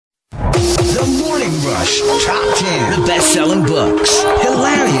Rush Top 10. The best-selling books,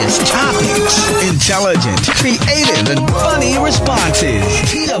 hilarious topics, intelligent, creative, and funny responses.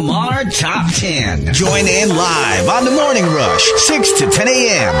 TMR Top 10. Join in live on The Morning Rush, 6 to 10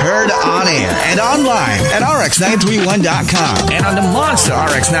 a.m. Heard on air and online at rx931.com and on the Monster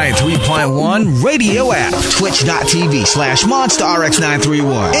RX 93.1 radio app, twitch.tv/Monster RX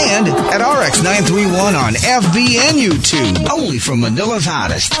 931 and at RX 931 on FB and YouTube. Only from Manila's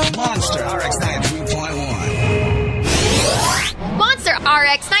hottest, Monster RX 93.1. Monster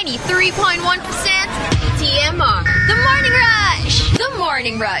RX 93.1% TMR. The Morning Rush. The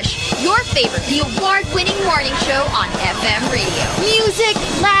Morning Rush. Your favorite, the award-winning morning show on FM radio. Music,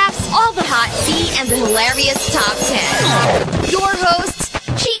 laughs, all the hot tea, and the hilarious top 10. Your hosts,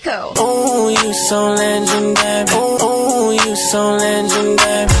 Chico. Oh, you so legendary. Oh, you so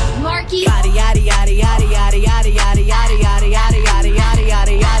legendary. Markki. Yada yada yada yada yada yada yada yada yada yada yada yada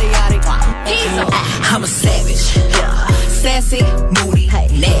yada yada yada. Hazel. I'm a savage. Yeah. Sassy, moody,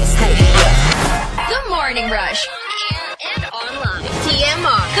 nasty. Yeah. The Morning Rush. Air and online.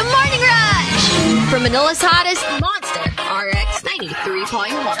 TMR. The Morning Rush. From Manila's hottest, Monster RX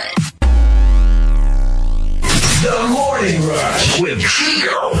 93.1. The Morning Rush with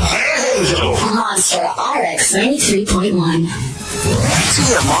Chico and Hazel. Monster RX 93.1.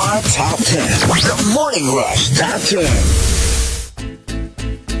 TMR Top 10. The Morning Rush Top 10.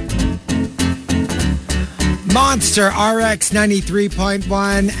 Monster RX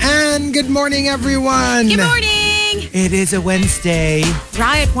 93.1. And good morning, everyone. Good morning. It is a Wednesday.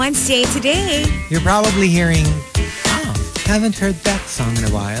 Riot Wednesday today. You're probably hearing, oh, haven't heard that song in a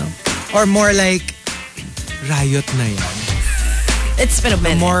while. Or more like, Riot na yan. It's been a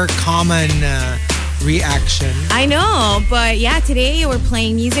minute. The more common reaction. I know, but yeah, today we're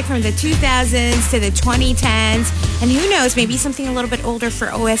playing music from the 2000s to the 2010s. And who knows, maybe something a little bit older for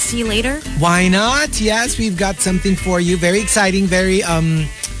OST later. Why not? Yes, we've got something for you. Very exciting, very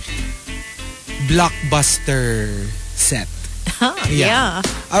blockbuster set. Yeah.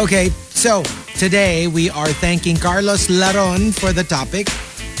 Okay, so today we are thanking Carlos Laron for the topic.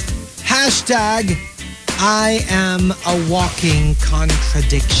 Hashtag I am a walking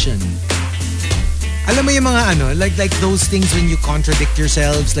contradiction. Alam mo yung mga like those things when you contradict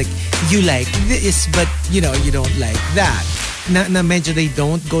yourselves, like you like this but you don't like that. Na medyo they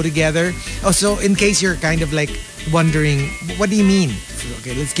don't go together. Oh, so in case you're kind of like wondering, what do you mean?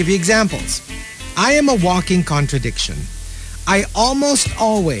 Okay, let's give you examples. I am a walking contradiction. I almost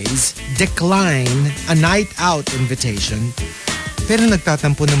always decline a night out invitation. Pero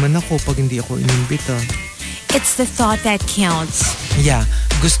nagtatampo naman ako pag hindi ako inimbita. It's the thought that counts. Yeah.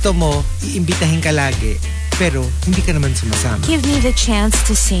 Gusto mo, iimbitahin ka lagi, pero hindi ka naman sumasama. Give me the chance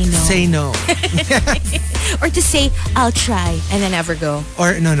to say no. Say no. Or to say, I'll try, and then never go.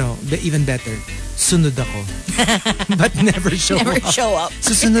 Or, no, even better, sunod ako. But never show up. Never show up.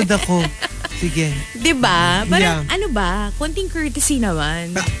 Susunod ako. Sige. Diba? Parang, Yeah. ano ba? Konting courtesy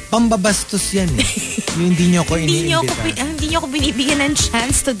naman. Pambabastos yan eh. Yung hindi nyo ko iniimbita. Hindi nyo ako binibigyan ng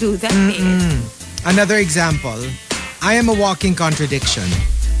chance to do that eh. Another example, I am a walking contradiction.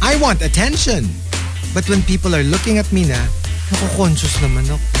 I want attention. But when people are looking at me na, naku-conscious naman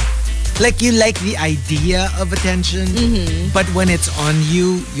ako. Like you like the idea of attention, but when it's on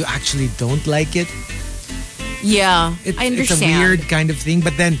you, you actually don't like it. Yeah, I understand. It's a weird kind of thing.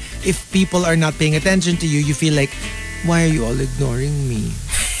 But then if people are not paying attention to you, you feel like, why are you all ignoring me?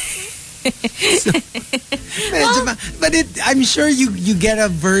 So, but I'm sure you get a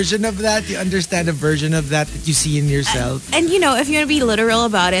version of that. You understand a version of that you see in yourself. And you know, if you're going to be literal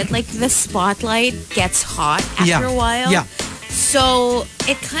about it, like the spotlight gets hot after a while. Yeah. So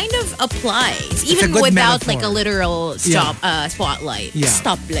it kind of applies, even without like a literal spotlight. Yeah.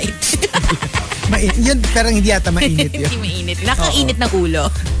 Stoplight. Yun, parang hindi yata mainit yun. Hindi mainit. Nakainit ng ulo.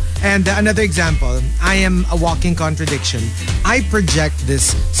 And another example, I am a walking contradiction. I project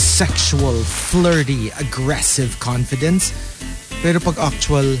this sexual, flirty, aggressive confidence. Pero pag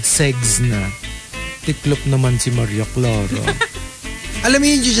actual segs na, tiklop naman si Maria Clara. Alam mo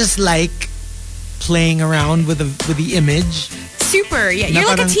yun, you just like playing around with the image. Super, yeah. You're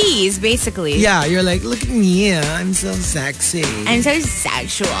like a tease, basically. Yeah, you're like, look at me, I'm so sexy. I'm so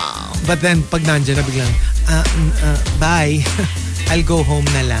sexual. But then, pag nandyan na biglang, bye. I'll go home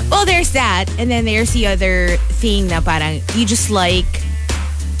na lang. Well, there's that. And then there's the other thing na parang you just like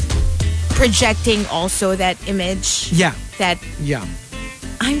projecting also that image. Yeah. Yeah.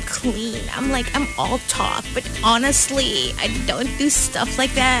 I'm clean. I'm all talk. But honestly, I don't do stuff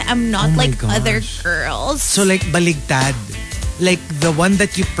like that. I'm not like other girls. So like baligtad. Like the one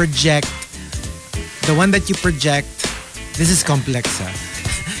that you project, this is complex.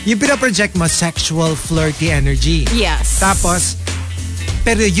 Yung pinaproject mo, sexual, flirty energy. Yes. Tapos,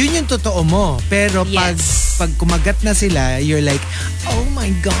 pero yun yung totoo mo. Pero pag kumagat na sila, you're like, oh my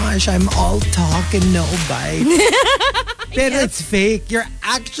gosh, I'm all talk and no bite. Pero it's fake. You're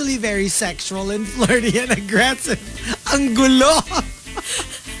actually very sexual and flirty and aggressive. Ang gulo.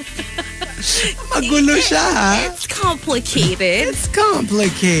 Magulo siya, ha? It's complicated. It's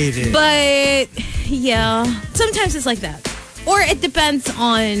complicated. But, yeah. Sometimes it's like that. Or it depends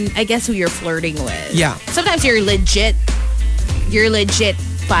on, I guess, who you're flirting with. Yeah. Sometimes you're legit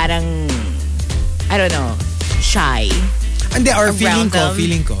parang, I don't know, shy. And they are feeling them.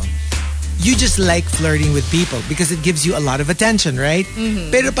 ko. You just like flirting with people because it gives you a lot of attention, right?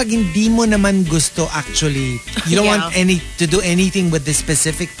 Mm-hmm. Pero pag hindi mo naman gusto actually, you don't want to do anything with this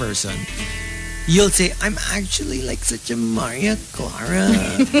specific person, you'll say, I'm actually like such a Maria Clara.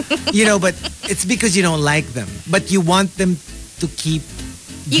 But it's because you don't like them. But you want them to keep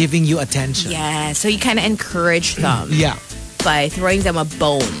giving you attention. Yeah, so you kind of encourage them. Yeah. By throwing them a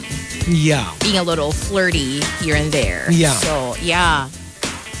bone. Yeah. Being a little flirty here and there. Yeah. So, yeah.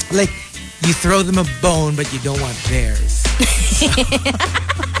 Like, you throw them a bone, but you don't want theirs.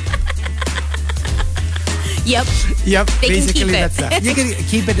 Yep. They Basically, can keep that's it. that. You can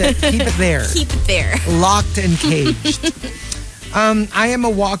keep it there. Keep it there. Locked and caged. I am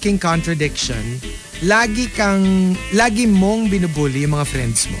a walking contradiction. Lagi mong binubuli yung mga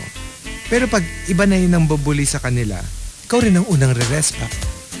friends mo. Pero pag iba na yun ang bubuli sa kanila, ikaw rin ang unang re-respect.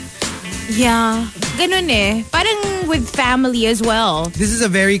 Yeah. Ganun eh. Parang with family as well. This is a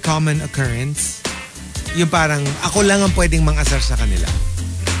very common occurrence. Yung parang, ako lang ang pwedeng mang-asar sa kanila.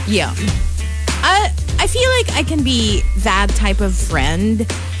 Yeah. I feel like I can be that type of friend.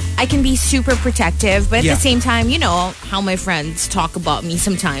 I can be super protective, but at the same time, you know, how my friends talk about me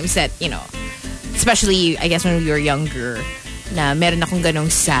sometimes that, you know, especially, I guess, when we were younger, na meron akong ganong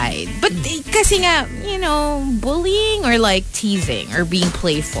side. But kasi nga, you know, bullying or like teasing or being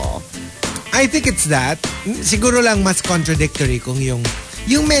playful. I think it's that. Siguro lang mas contradictory kung yung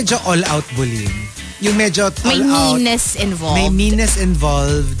medyo all-out bullying. Yung medyo all-out. May meanness involved. May meanness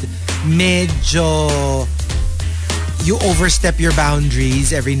involved. Medyo you overstep your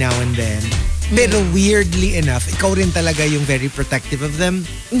boundaries every now and then. Pero weirdly enough, ikaw rin talaga yung very protective of them.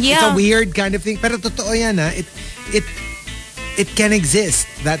 Yeah. It's a weird kind of thing. Pero totoo yan, ha? It can exist,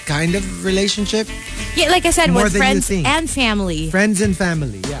 that kind of relationship. Yeah, like I said, more with than friends you think. and family. Friends and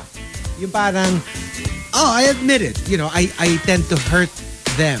family, yeah. Yung parang, I admit it. You know, I tend to hurt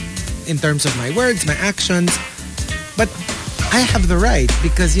them in terms of my words, my actions. But I have the right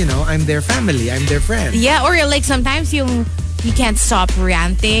because, you know, I'm their family. I'm their friend. Yeah, or like sometimes you can't stop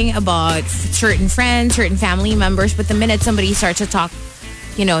ranting about certain friends, certain family members, but the minute somebody starts to talk,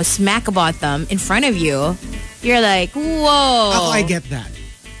 you know, smack about them in front of you, you're like, whoa. Ako, I get that.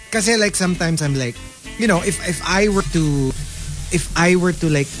 Kasi like sometimes I'm like, you know, if I were to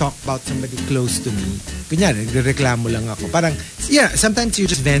like talk about somebody close to me, kunyari, nagreklamo lang ako. Parang, yeah, sometimes you're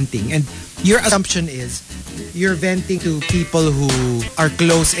just venting. And your assumption is, you're venting to people who are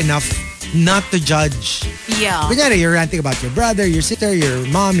close enough not to judge. Yeah. Kunyari, you're ranting about your brother, your sister, your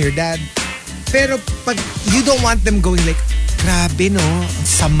mom, your dad. Pero pag you don't want them going like, grabe no, ang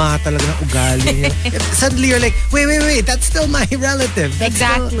sama talaga ng ugali niya. Suddenly you're like, wait, that's still my relative. That's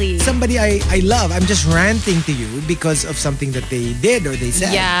exactly. Still somebody I love. I'm just ranting to you because of something that they did or they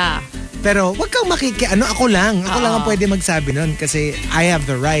said. Yeah. Pero wag kang ako lang ang pwede magsabi nun kasi I have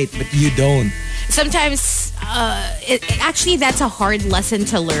the right but you don't. Sometimes, actually that's a hard lesson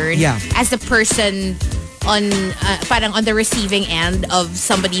to learn. Yeah. As the person parang on the receiving end of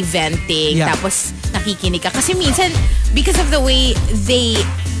somebody venting, tapos nakikinig ka. Kasi minsan, because of the way they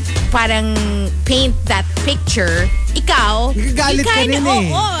parang paint that picture, ikaw, nagagalit ka rin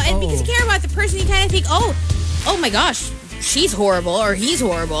eh. And because you care about the person, you kind of think, oh my gosh, she's horrible or he's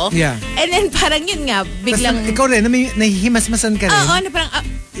horrible. Yeah. And then parang yun nga, biglang... Ikaw rin, nahihimasmasan ka rin.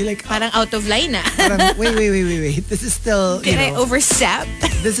 Parang... You're like, parang out of line na. Parang, wait. This is still, Did I overstep?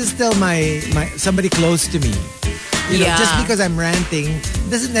 This is still my somebody close to me. You know, just because I'm ranting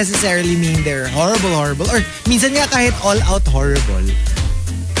doesn't necessarily mean they're horrible. Or minsan nga kahit all out horrible,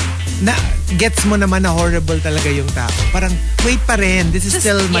 na gets mo naman na horrible talaga yung tao. Parang, wait pa rin. This is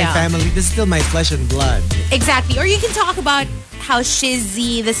still my family. This is still my flesh and blood. Exactly. Or you can talk about how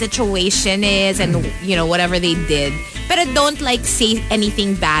shizzy the situation is and, you know, whatever they did. But don't like say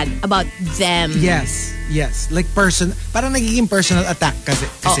anything bad about them. Yes. Like parang nagiging personal attack kasi.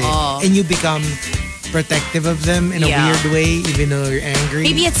 And you become protective of them in a weird way even though you're angry.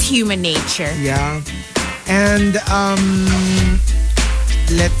 Maybe it's human nature. Yeah. And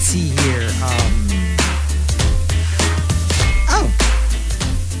let's see here.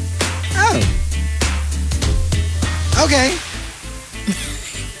 Okay.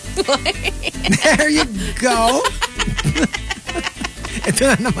 There you go.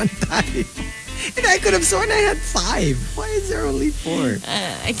 Ito na naman tayo. And I could have sworn I had 5. Why is there only 4?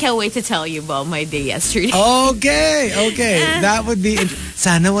 I can't wait to tell you about my day yesterday. Okay. That would be...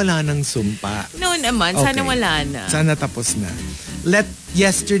 Sana wala nang sumpa. No naman. Okay. Sana wala na. Sana tapos na. Let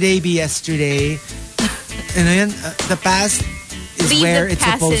yesterday be yesterday. Ano yan? The past is Leave where the it's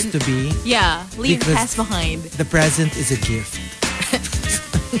past supposed to be. Yeah. Leave the Because past behind. The present is a gift.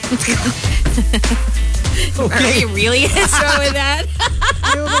 Are we really gonna start with that?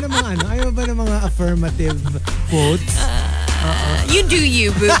 Ayaw ba ng mga affirmative quotes? You do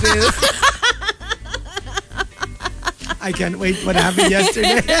you, boo-boo. I can't wait what happened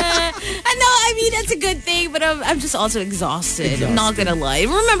yesterday. No, I mean, that's a good thing, but I'm just also exhausted. I'm not gonna lie.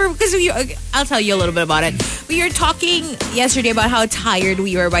 Remember, because I'll tell you a little bit about it. We were talking yesterday about how tired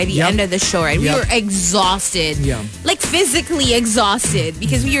we were by the end of the show, right? We were exhausted. Yeah. Like physically exhausted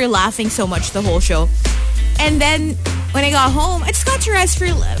because we were laughing so much the whole show. And then when I got home, I just got to rest for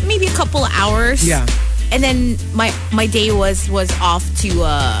maybe a couple hours. Yeah. And then my day was off to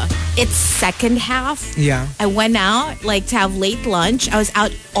its second half. Yeah. I went out to have late lunch. I was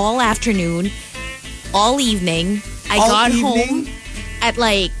out all afternoon, all evening. I got home at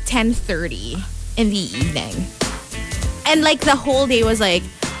 10:30 in the evening. And the whole day was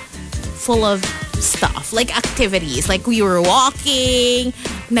full of stuff, activities. We were walking,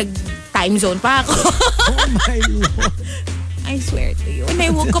 time zone pa ako. Oh my Lord. I swear to you, when I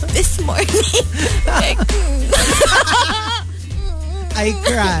woke up this morning, I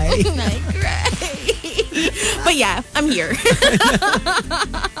cry. I cry. But yeah, I'm here.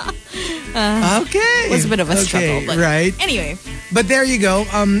 Okay. It was a bit of a struggle. But right. Anyway. But there you go.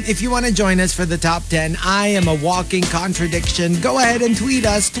 If you want to join us for the top 10, I am a walking contradiction. Go ahead and tweet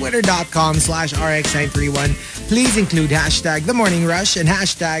us, twitter.com/RX931. Please include hashtag The Morning Rush and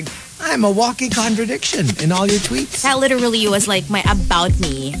hashtag I'm a walking contradiction in all your tweets. That literally was my about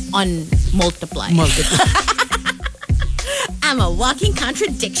me on multiply. I'm a walking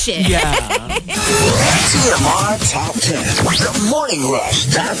contradiction. Yeah. TMR Top 10. The Morning Rush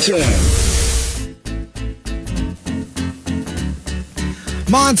Top 10.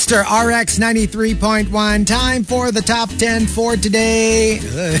 Monster RX 93.1. Time for the top 10 for today.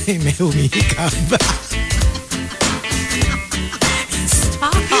 Ay, may humihikab.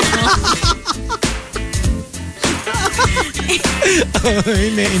 Ay,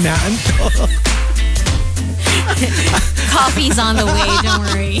 may inaantok. Coffee's on the way, don't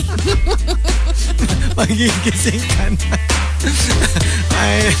worry. Magigising ka na.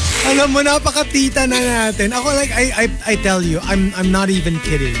 Ay, alam mo, napakatita na natin. Ako I tell you, I'm not even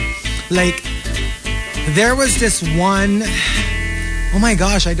kidding. There was this one, oh my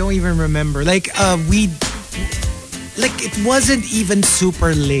gosh, I don't even remember. It wasn't even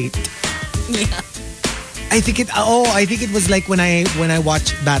super late. Yeah. I think it was when I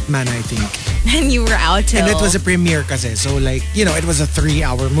watched Batman, I think. And you were out till... And it was a premiere kasi. So it was a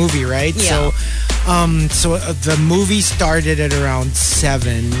 3-hour movie, right? Yeah. So the movie started at around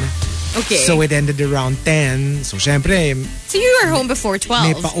 7. Okay. So it ended around 10. So syempre... So you were home before 12.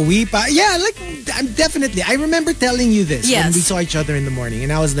 May pauwi pa. Yeah, I'm definitely. I remember telling you this when we saw each other in the morning.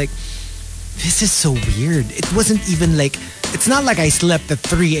 And I was like, this is so weird. It wasn't even it's not like I slept at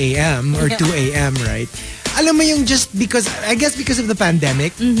 3 a.m. or 2 a.m., right? Alam mo yung just because, I guess because of the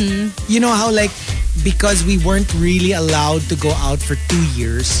pandemic, you know how because we weren't really allowed to go out for 2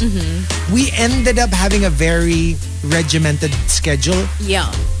 years, we ended up having a very regimented schedule. Yeah.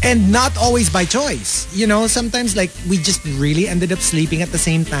 And not always by choice. Sometimes we just really ended up sleeping at the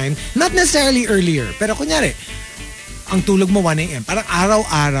same time. Not necessarily earlier, pero kunyari, ang tulog mo 1 a.m. Parang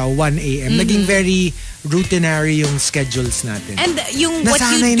araw-araw 1 a.m. Naging very routinary yung schedules natin. And yung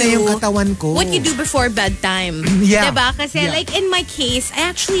nasanay na yung katawan ko. What you do before bedtime. Yeah. Diba? Kasi in my case, I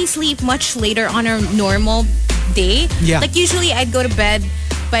actually sleep much later on a normal day. Yeah. Usually I'd go to bed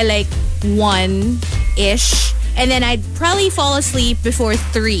by 1-ish. And then I'd probably fall asleep before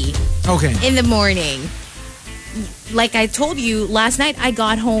 3 in the morning. Like I told you, last night I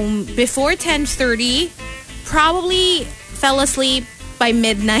got home before 10:30. Probably fell asleep by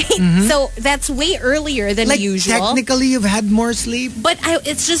midnight. So that's way earlier than usual. Technically, you've had more sleep. But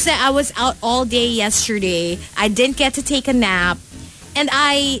it's just that I was out all day yesterday. I didn't get to take a nap. And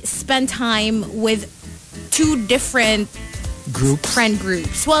I spent time with 2 different groups. Friend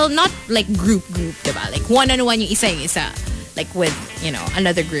groups. Well, not group, diba? One-on-one yung isa. With,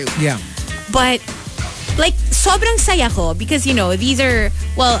 another group. Yeah. But sobrang saya ko because, these are,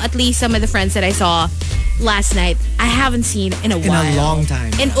 well, at least some of the friends that I saw last night I haven't seen in a while. In a long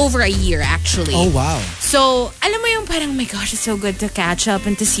time. In over a year, actually. Oh, wow. So, alam mo yung parang, oh my gosh, it's so good to catch up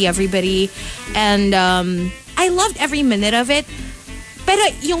and to see everybody. And I loved every minute of it. Pero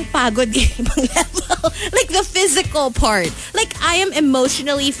yung pagod, ibang level. Like the physical part. Like I am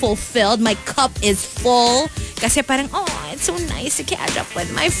emotionally fulfilled. My cup is full. Kasi parang, oh, it's so nice to catch up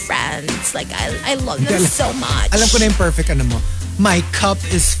with my friends. Like I love them so much. Alam ko na yung perfect ano mo. My cup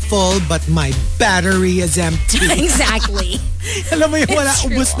is full but my battery is empty. Exactly. Alam mo yung wala,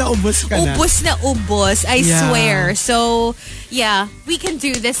 ubos na ubos ka na. Ubos na ubos, I swear. So, yeah, we can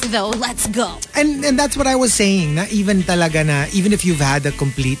do this though. Let's go. And that's what I was saying, na even talaga na, even if you've had a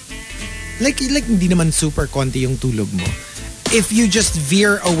complete, like hindi naman super konti yung tulog mo, if you just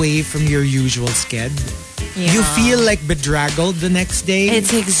veer away from your usual sked, you feel like bedraggled the next day.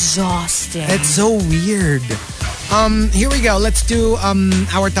 It's exhausting. It's so weird. Here we go. Let's do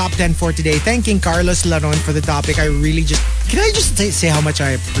our top 10 for today. Thanking Carlos Laron for the topic. Can I just say how much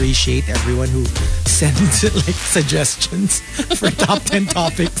I appreciate everyone who sends like suggestions for top 10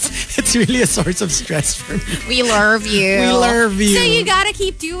 topics. It's really a source of stress for me. We love you. We love you. So you gotta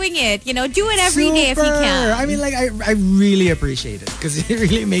keep doing it. You know, do it every day if you can. I mean, like I really appreciate it because it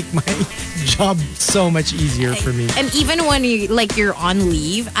really make my job so much easier for me. And even when you're on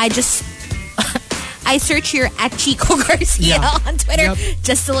leave, I search here at Chico Garcia on Twitter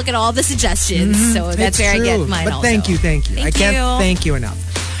just to look at all the suggestions. Mm-hmm. So that's where I get mine. But thank you. I can't thank you enough.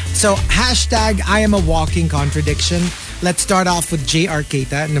 So hashtag I am a walking contradiction. Let's start off with JR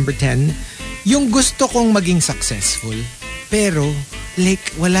Keita, number 10. Yung gusto kong maging successful, pero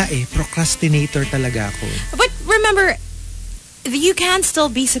like wala procrastinator talaga ako. But remember, you can still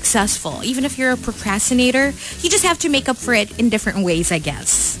be successful even if you're a procrastinator. You just have to make up for it in different ways, I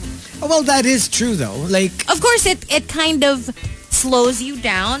guess. Well, that is true though. Like, of course, it kind of slows you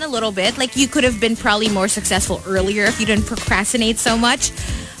down a little bit. Like, you could have been probably more successful earlier if you didn't procrastinate so much.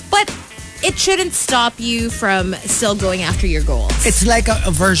 But it shouldn't stop you from still going after your goals. It's like a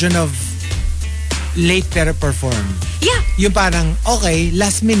version of late pero perform. Yeah. Yung parang, okay,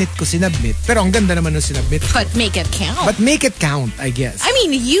 last minute ko sinubmit. Pero ang ganda naman nung sinubmit ko. But make it count. But make it count, I guess. I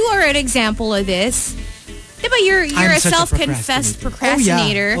mean, you are an example of this. Diba, you're a self-confessed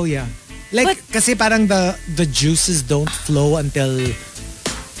procrastinator. Oh yeah. Like, kasi parang the juices don't flow until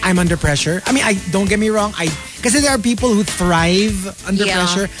I'm under pressure. I mean, don't get me wrong. Kasi there are people who thrive under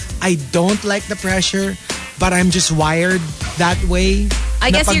pressure. I don't like the pressure, but I'm just wired that way. I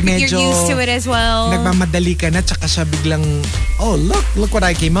guess you're used to it as well. Nagmamadali ka na, tsaka siya biglang, oh, look what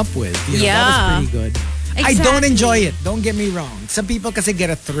I came up with. You know, that was pretty good. Exactly. I don't enjoy it. Don't get me wrong. Some people kasi get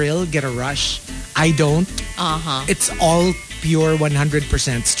a thrill, get a rush. I don't. It's all pure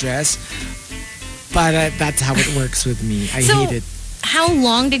 100% stress. But that's how it works with me. I hate it. How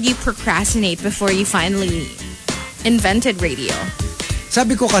long did you procrastinate before you finally invented radio?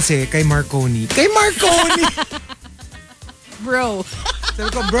 Sabi ko kasi kay Markki. Bro. Sabi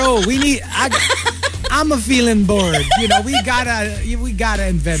ko, bro, I'm a feeling bored. You know, we gotta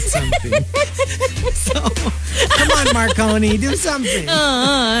invent something. So, come on, Markki, do something.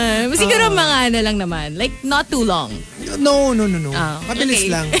 Siguro mga lang naman. Like, not too long. No. Mabilis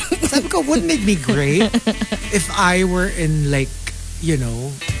lang. Sabi ko, wouldn't it be great if I were in like, you know,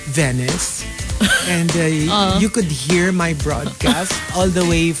 Venice and you could hear my broadcast all the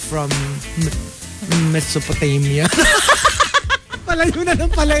way from Mesopotamia. Palayo na ng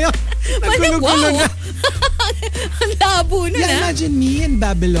palayo. Naggulo-gulo na. Ang labo na. Yeah, imagine me in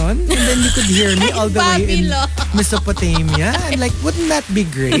Babylon and then you could hear me all the way in Mesopotamia. And like, wouldn't that be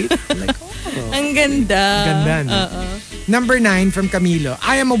great? Like, oh. Ang ganda. Ganda, no? Number 9 from Camilo.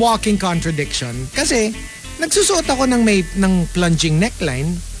 I am a walking contradiction. Kasi, nagsusuot ako ng plunging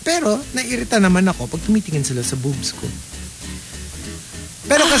neckline, pero nairita naman ako pag tumitingin sila sa boobs ko.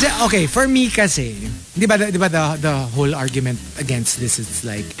 Pero kasi, okay, for me kasi, di ba the whole argument against this is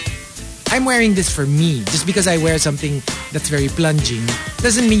like, I'm wearing this for me. Just because I wear something that's very plunging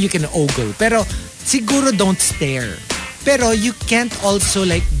doesn't mean you can ogle. Pero siguro don't stare. Pero you can't also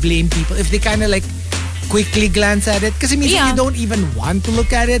like blame people if they kind of like quickly glance at it. Kasi minsan you don't even want to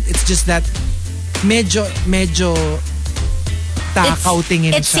look at it. It's just that medyo takaw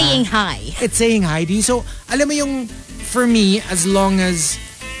tingin it's siya. saying hi. It's saying hi to you. So, alam mo yung, for me, as long as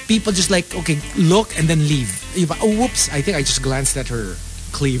people just like, okay, look and then leave. Oh, whoops, I think I just glanced at her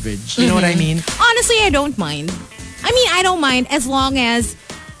cleavage. You know what I mean? Honestly, I don't mind. I don't mind as long as,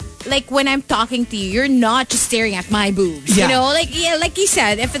 like, when I'm talking to you, you're not just staring at my boobs. Yeah. You know? Like you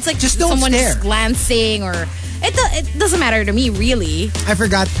said, if it's like just don't someone stare. just glancing or... It doesn't matter to me, really. I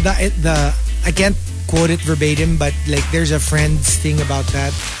forgot the I can't quote it verbatim, but like there's a Friends thing about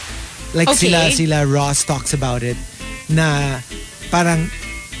that. Like Okay. sila Ross talks about it na parang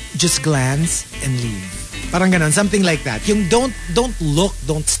just glance and leave. Parang ganon, something like that. Yung don't look,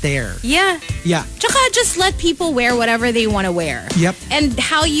 don't stare. Yeah. Yeah. Tsaka just let people wear whatever they want to wear. Yep. And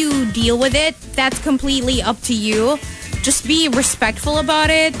how you deal with it, that's completely up to you. Just be respectful about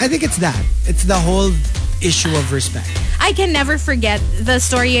it. I think it's that. It's the whole issue of respect. I can never forget the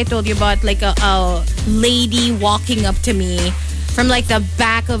story I told you about, like a lady walking up to me from like the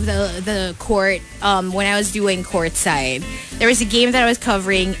back of the court when I was doing courtside. There was a game that I was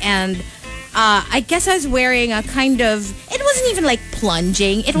covering, and I guess I was wearing a kind of, it wasn't even like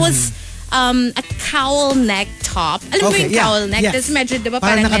plunging. It was a cowl neck top. Alam mo Okay, yung yeah, cowl neck? yes. Tapos medyo, diba,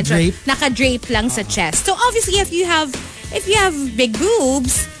 Parang parang medyo naka-drape. naka-drape lang sa chest. So obviously, if you have big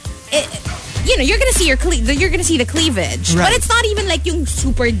boobs, you're gonna see you're gonna see the cleavage. Right. But it's not even like yung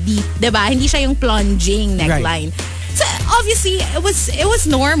super deep, diba? Hindi siya yung plunging neckline. Right. So obviously, it was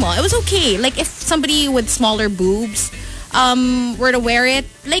normal. It was okay. Like if somebody with smaller boobs were to wear it,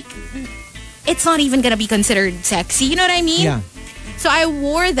 like it's not even gonna be considered sexy. You know what I mean? Yeah. So I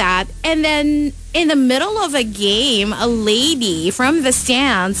wore that, and then in the middle of a game, a lady from the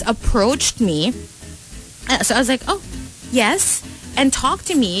stands approached me. So I was like, oh, yes, and talked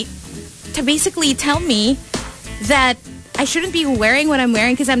to me to basically tell me that I shouldn't be wearing what I'm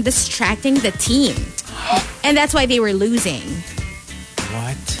wearing because I'm distracting the team. And that's why they were losing.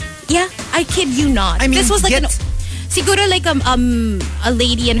 What? Yeah, I kid you not. I mean, this was like siguro like a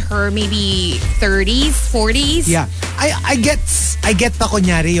lady in her maybe 30s, 40s. Yeah. I get pa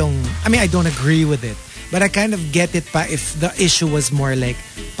kunyari yung, I mean, I don't agree with it. But I kind of get it pa if the issue was more like,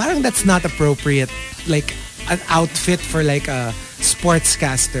 parang that's not appropriate, like an outfit for like a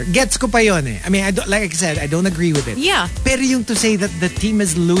sportscaster. Gets ko pa yun eh. I mean, like I said, I don't agree with it. Yeah. Pero yung to say that the team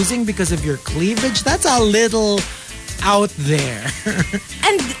is losing because of your cleavage, that's a little out there.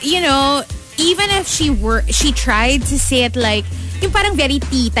 And, even if she tried to say it like, yung parang very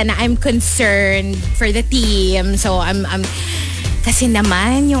tita na I'm concerned for the team. So I'm kasi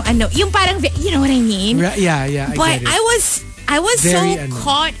naman yung parang, you know what I mean? Yeah, I but get it. I was Very so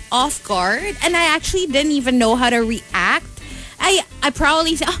caught off guard, and I actually didn't even know how to react. I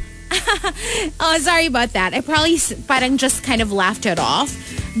probably said, oh, sorry about that. I probably parang just kind of laughed it off.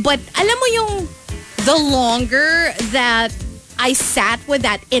 But alam mo yung the longer that I sat with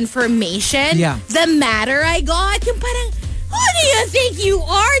that information, Yeah. the madder I got. Yung parang, who do you think you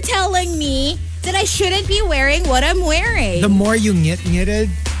are telling me that I shouldn't be wearing what I'm wearing? The more you ngit-ngitted,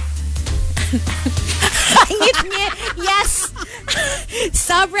 Ngit-ngit, yes.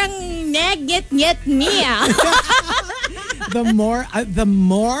 Sobrang neg-ngit-ngit niya. the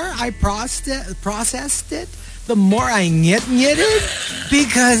more I processed it, the more I ngit-ngitted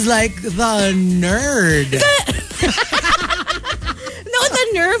because like the nerd. No, the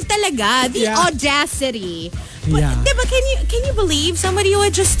nerve talaga. The Yeah. audacity. But, Yeah. diba, can you believe somebody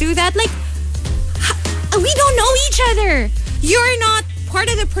would just do that? Like, we don't know each other. You're not part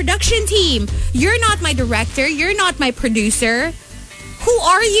of the production team. You're not my director. You're not my producer. Who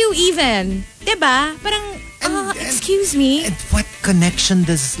are you even? Diba? Parang, excuse me. And what connection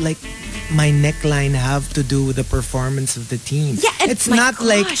does like my neckline have to do with the performance of the team? Yeah, and it's my not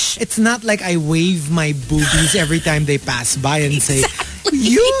gosh. it's not like I wave my boobies every time they pass by and say,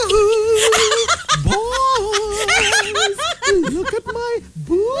 "You boys, look at my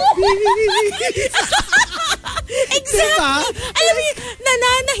boobies." Exactly. Diba? Alam mo,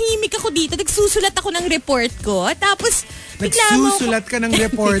 nananahimik ako dito. Nagsusulat ako ng report ko. Tapos, bigla mo Nagsusulat ka ng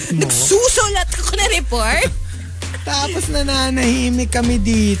report mo. Nagsusulat ako ng report? Tapos nananahimik kami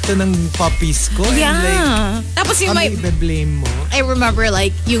dito ng puppies ko. Yeah. And like, Tapos yung kami ibe-blame mo. I remember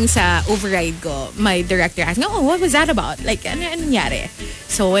like yung sa override ko, my director asked me, oh, what was that about? Like, ano nangyari?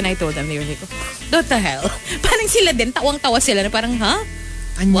 So when I told them, they were like, what the hell? Parang sila din, tawang-tawa sila na parang, huh?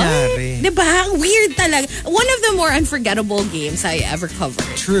 Anyari. What? Diba? Weird talaga. One of the more unforgettable games I ever covered.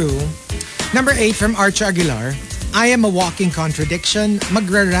 True. Number 8 from Arch Aguilar. I am a walking contradiction.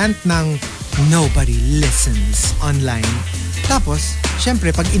 Magra-rant ng nobody listens online. Tapos,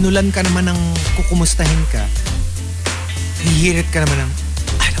 syempre, pag inulan ka naman ng kukumustahin ka, hihirit ka naman ng,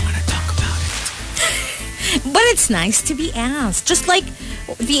 I don't want to talk about it. But it's nice to be asked. Just like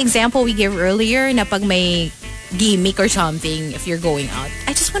the example we gave earlier na pag may gimmick or something, if you're going out,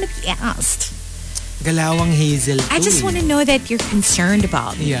 I just want to be asked. Galawang Hazel too. I just want to know that you're concerned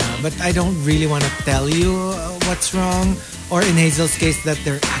about me. Yeah, but I don't really want to tell you what's wrong. Or in Hazel's case, that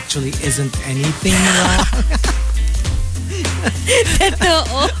there actually isn't anything wrong. Totoo.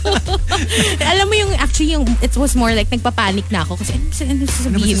 Alam mo yung, actually, it was more like, nagpapanik na ako kasi ano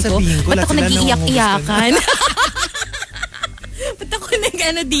sasabihin ko? Ba't Ba't ako nag-iiyak-iyakan? Ba't ako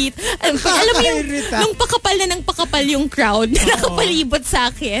ano dito. Alam mo yung, nung pakapal na ng pakapal yung crowd, nakapalibot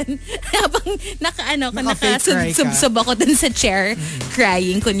sa akin. Habang nakasubsob ako dun sa chair,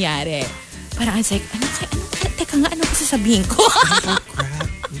 crying, kunyari. Parang I was like, teka nga, ano ko sasabihin ko?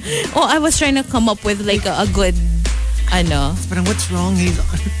 Oh, I was trying to come up with like a good, Parang, what's wrong, Hazel?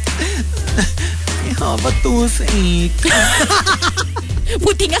 I have a toothache.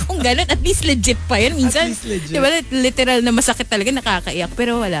 Buti nga kung gano'n, at least legit pa yun. Minsan, At least legit. diba, literal na masakit talaga, nakakaiyak.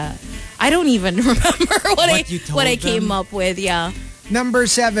 Pero wala. I don't even remember what I came up with, yeah. Number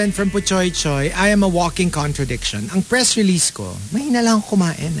 7 from Puchoy Choy, I am a walking contradiction. Ang press release ko, mahina lang ako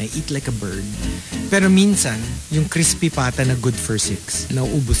kumain. I eat like a bird. Pero minsan, yung crispy pata na good for 6,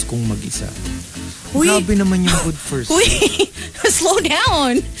 nauubos kong mag-isa. Uy. Grabe naman yung good for 6. Uy, slow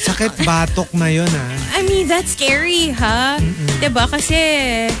down. Sakit batok na yun, ha? I mean, that's scary, ha? Diba?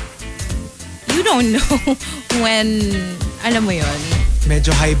 Kasi, you don't know when, alam mo yun,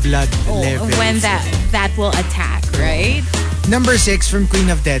 medyo high blood level. when that will attack, right? Number 6 from Queen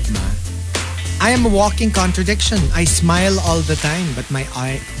of Deadma. I am a walking contradiction. I smile all the time, but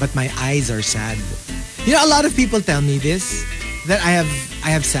my eyes are sad. You know, a lot of people tell me this, that I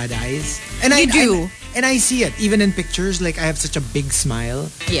have sad eyes. And I do. And I see it even in pictures, like I have such a big smile.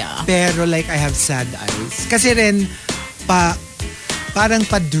 Yeah. Pero like I have sad eyes. Kasi rin parang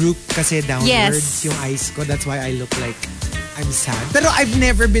pa-droop kasi downwards yung eyes ko. That's why I look like I'm sad. Pero I've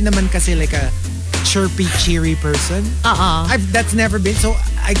never been naman kasi like a chirpy, cheery person. That's never been. So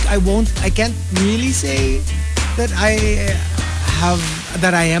I can't really say that I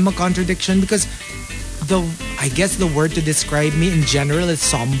am a contradiction, because I guess the word to describe me in general is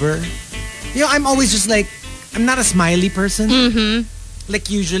somber. You know, I'm always just like, I'm not a smiley person. Mm-hmm. Like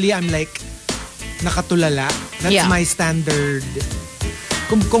usually I'm like nakatulala. That's my standard.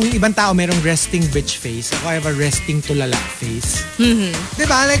 Kung ibang tao merong resting bitch face, ako I have a resting tulala face. Mm-hmm.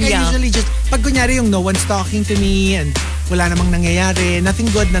 Diba? Like I usually just, pag kunyari yung no one's talking to me and wala namang nangyayari,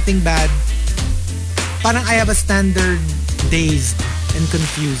 nothing good, nothing bad, parang I have a standard dazed and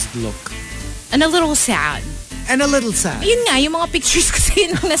confused look. And a little sad. And a little sad. Yun nga, yung mga pictures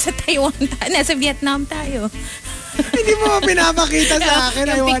kasi nung nasa Taiwan nasa Vietnam tayo. Hindi mo pinapakita sa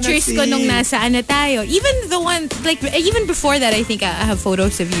akin. Yung pictures ko nung nasa tayo. Even the one, like, even before that, I think I have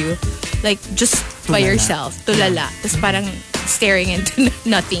photos of you. Like, just tulala. By yourself. Tulala. Tapos parang staring into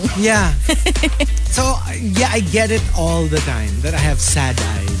nothing. Yeah. So, yeah, I get it all the time that I have sad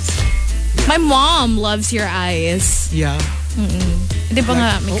eyes. Yeah. My mom loves your eyes. Yeah. Di ba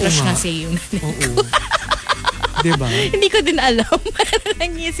nga, may crush nga sa'yo yung nanay ko. Diba? Hindi ko din alam.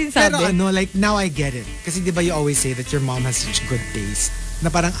 Parang yung sinasabi. Pero like, now I get it. Kasi diba you always say that your mom has such good taste.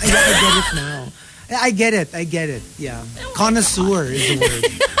 Na parang, I get it now. I get it. Yeah. Connoisseur is the word.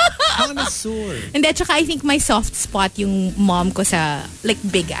 Connoisseur. And then, tsaka I think my soft spot yung mom ko sa, like,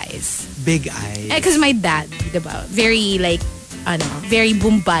 big eyes. Big eyes. Because my dad, diba? Very, like, very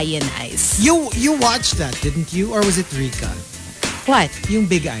Bombayan eyes. You watched that, didn't you? Or was it Rika? What? Yung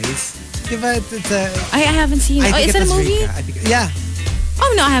Big Eyes. Diba? I haven't seen it. Is it a movie? Yeah.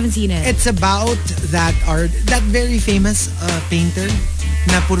 Oh, no, I haven't seen it. It's about that very famous painter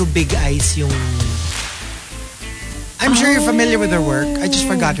na puro big eyes yung... I'm sure you're familiar with her work. I just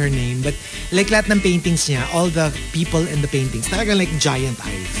forgot her name. But like lahat ng paintings niya, all the people in the paintings, talagang like giant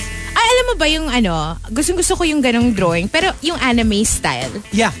eyes. Ay, alam mo ba yung gustong-gusto ko yung ganong drawing, pero yung anime style.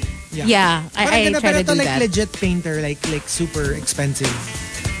 Yeah. I try to do like that. Legit painter, like super expensive.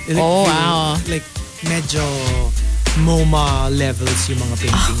 Like, wow. Like medyo MoMA levels yung mga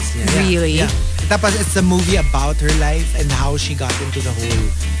paintings niya. Yeah, really? Yeah. Tapos it's a movie about her life and how she got into the whole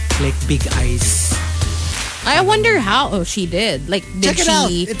like big eyes. I wonder how she did. Like, did check it out.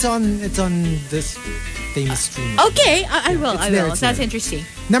 It's on this famous stream. Okay, I will. That's interesting.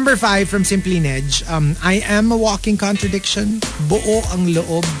 Number 5 from Simply Nedge. I am a walking contradiction. Buo ang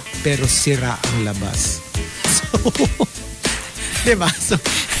loob, pero sira ang labas. So, diba? So,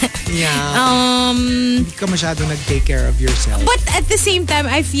 yeah. Hindi ka masyado nag-take care of yourself. But at the same time,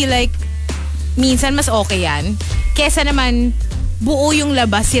 I feel like minsan mas okay yan. Kesa naman buo yung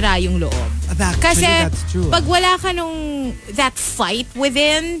labas, sira yung loob. Actually, that's true. Pag wala ka nung that fight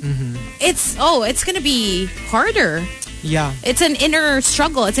within, it's gonna be harder. Yeah. It's an inner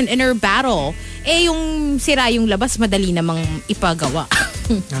struggle. It's an inner battle. Yung sira yung labas, madali namang ipagawa.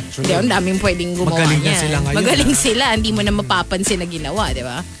 Actually. Ang daming pwedeng gumawa magaling niyan. Na sila ngayon. Magaling sila. Hindi mo na mapapansin na ginawa, di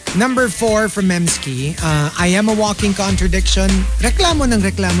ba? Number 4 from Memski. I am a walking contradiction. Reklamo ng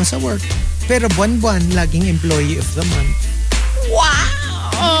reklamo sa work. Pero buwan-buwan, laging employee of the month.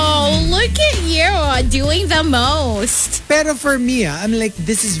 Wow! Look at you doing the most. Pero for me, I'm like,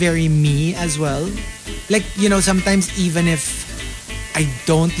 this is very me as well. Like, you know, sometimes even if I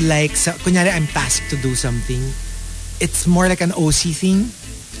don't like, kunyari I'm tasked to do something. It's more like an OC thing.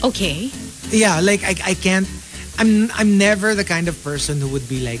 Okay. Yeah, like I can't, I'm never the kind of person who would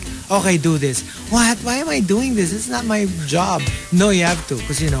be like, okay, do this. What? Why am I doing this? It's not my job. No, you have to.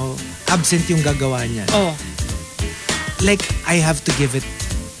 Because, absent yung gagawa niya. Oh. Like, I have to give it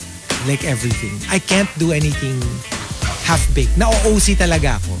like everything. I can't do anything half-baked. Na-OC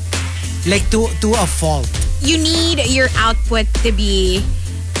talaga ako. Like, to a fault. You need your output to be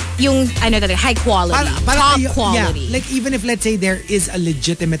yung high quality, top quality. Yeah, like even if let's say there is a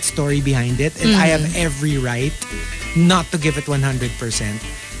legitimate story behind it and I have every right not to give it 100%.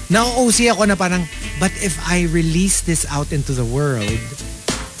 Na-OC ako na parang, but if I release this out into the world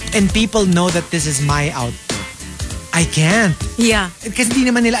and people know that this is my output, I can't. Yeah. Kasi di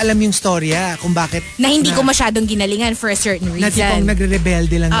naman nila alam yung storya kung bakit. Na hindi ko masyadong ginalingan for a certain reason. Na tipong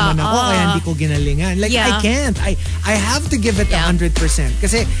nagre-rebelde lang naman ako kaya hindi ko ginalingan. Like, I can't. I have to give it 100%.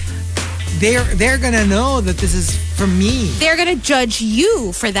 Kasi they're gonna know that this is from me. They're gonna judge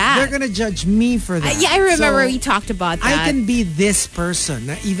you for that. They're gonna judge me for that. Yeah, I remember we talked about that. I can be this person.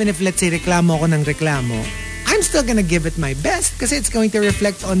 Na even if let's say reklamo ako ng reklamo, I'm still gonna give it my best kasi it's going to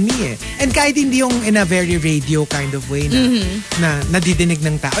reflect on me eh. And kahit hindi yung in a very radio kind of way na nadidinig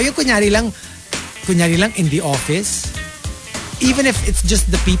ng tao. Yung kunyari lang in the office, even if it's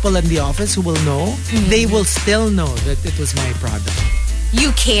just the people in the office who will know, they will still know that it was my product.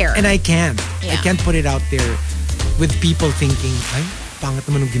 You care. And I can't. Yeah. I can't put it out there with people thinking, ay, pangit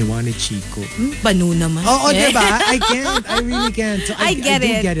naman yung ginawa ni Chico. Banu naman. Oo, diba? I can't. I really can't. So I do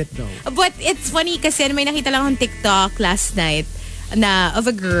get it though. But it's funny kasi may nakita lang akong TikTok last night na of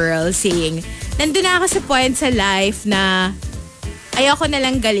a girl saying, nandun na ako sa point sa life na ayoko na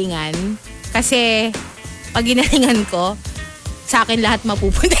lang galingan kasi pag ginalingan ko, sa akin lahat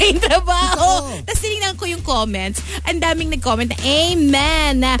mapupunta yung trabaho. Tapos tinignan ko yung comments. Ang daming nag-comment na,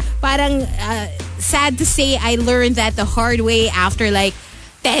 amen, na parang sad to say I learned that the hard way after like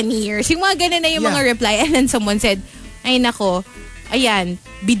 10 years. Yung mga ganun na yung mga reply. And then someone said, ay nako, ayan,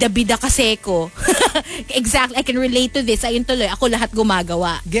 bida-bida kasi ko. Exactly, I can relate to this. Ayun tuloy, ako lahat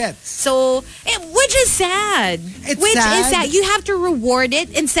gumagawa. Gets. So, which is sad. Which is sad. You have to reward it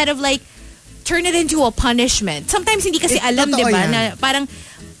instead of like, turn it into a punishment. Sometimes hindi kasi alam, di ba? Na parang,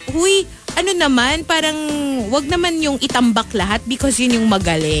 huy, ano naman, parang wag naman yung itambak lahat because yun yung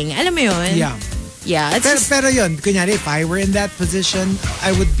magaling. Alam mo yun? Yeah. Yeah. Pero yun, kunyari, if I were in that position,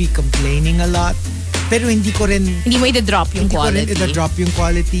 I would be complaining a lot. Pero hindi ko rin... Hindi mo i-drop yung quality. Hindi ko rin i-drop yung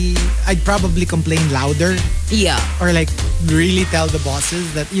quality. I'd probably complain louder. Yeah. Or like, really tell the bosses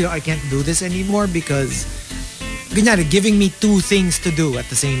that, I can't do this anymore because... Kunyari, giving me two things to do at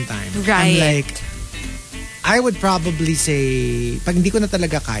the same time. Right. I'm like, I would probably say, pag hindi ko na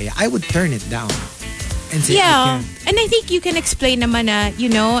talaga kaya, I would turn it down. And say, I can't. And I think you can explain naman na,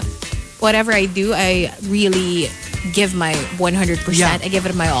 whatever I do, I really give my 100%. Yeah. I give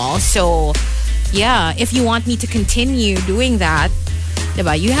it my all. So, yeah, if you want me to continue doing that,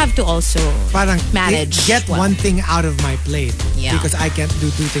 diba, you have to also parang manage. Get one thing out of my plate. Yeah. Because I can't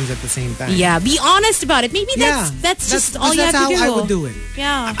do two things at the same time. Yeah, be honest about it. Maybe that's just all you have to do. That's how I would do it.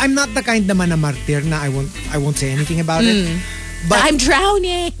 Yeah. I'm not the kind naman na martir na I won't say anything about it. But I'm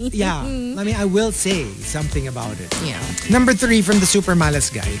drowning. Yeah. I mean, I will say something about it. Yeah. Number 3 from the super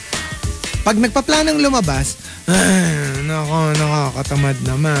malas guy. Pag nagpaplanong lumabas, nakakatamad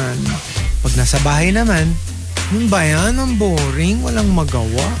naman. Pag nasa bahay naman, ba yan? Ang boring. Walang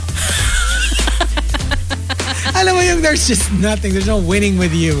magawa. Alam mo yung there's just nothing. There's no winning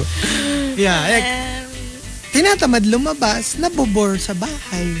with you. Yeah. Like, tinatamad lumabas, nabobore sa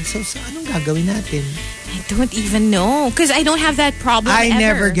bahay. So anong gagawin natin? I don't even know. Because I don't have that problem I ever.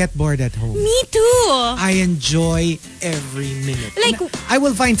 never get bored at home. Me too. I enjoy every minute. Like, I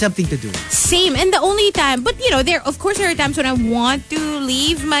will find something to do. Same. And the only time, but there are times when I want to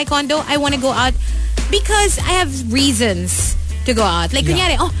leave my condo. I want to go out because I have reasons to go out. Like,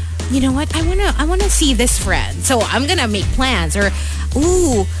 kunyari, you know what? I wanna see this friend. So I'm gonna make plans. Or,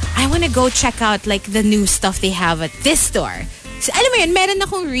 I wanna go check out like the new stuff they have at this store. So, alam mo yun, meron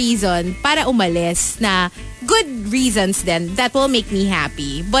akong reason para umalis na good reasons then that will make me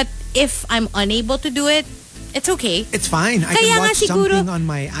happy. But if I'm unable to do it, it's okay. It's fine. I Kaya can watch siguro, something on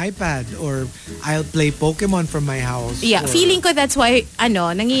my iPad or I'll play Pokemon from my house. Yeah, feeling ko that's why,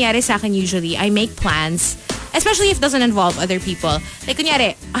 nangyayari sa akin usually, I make plans, especially if it doesn't involve other people. Like,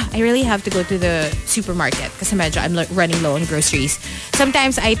 kunyari, I really have to go to the supermarket kasi medyo I'm running low on groceries.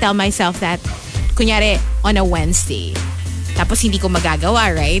 Sometimes I tell myself that, kunyari, on a Wednesday, tapos hindi ko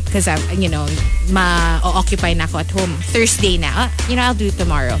magagawa, right? Because I'm, ma-occupy na ako at home. Thursday na, I'll do it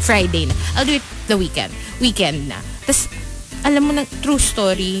tomorrow. Friday na. I'll do it the weekend na. Tapos, alam mo na, true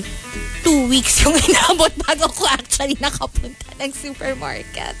story, 2 weeks yung inabot bago ko actually nakapunta ng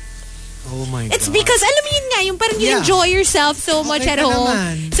supermarket. Oh my God. It's because, alam mo yun nga, yung parang you enjoy yourself so much at home.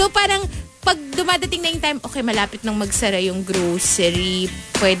 Naman. So parang, pag dumadating na yung time, okay, malapit nang magsara yung grocery,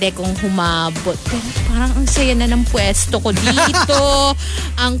 pwede kong humabot. Pero parang ang saya na ng pwesto ko dito.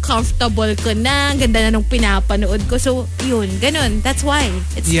 Ang comfortable ko na. Ang ganda na nung pinapanood ko. So, yun, ganun. That's why.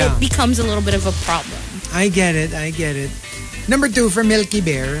 It becomes a little bit of a problem. I get it. Number 2, from Milky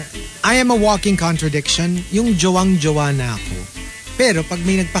Bear, I am a walking contradiction. Yung jowang-jowa na ako. Pero pag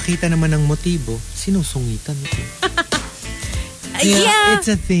may nagpakita naman ng motibo, sinusungitan ko. Yeah, it's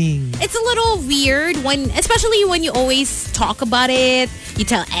a thing. It's a little weird especially when you always talk about it. You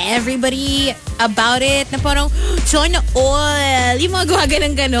tell everybody about it. Na parang, sana all. Yung mga gawa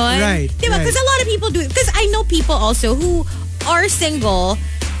ganon. Right. Diba? Because a lot of people do it. Because I know people also who are single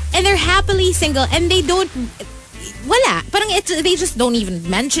and they're happily single and they don't, wala. Parang they just don't even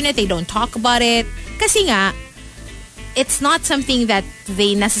mention it. They don't talk about it. Kasi nga, it's not something that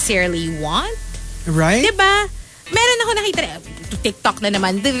they necessarily want. Right? Diba? Meron ako nakita, TikTok na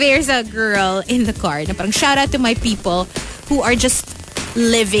naman, there's a girl in the car na parang shout out to my people who are just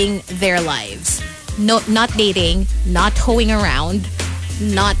living their lives. No, not dating, not hoeing around,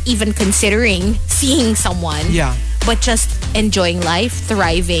 not even considering seeing someone. Yeah. But just enjoying life,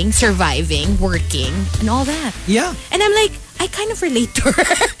 thriving, surviving, working, and all that. Yeah. And I'm like, I kind of relate to her.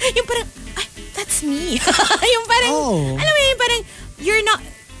 Yung parang, that's me. Yung parang, alam mo yung parang, you're not,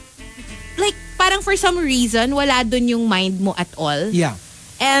 like, parang for some reason, wala dun yung mind mo at all. Yeah.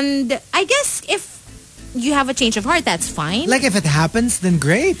 And I guess if you have a change of heart, that's fine. Like if it happens, then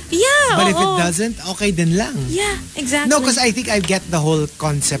great. Yeah. But if it doesn't, okay din lang. Yeah, exactly. No, because I think I get the whole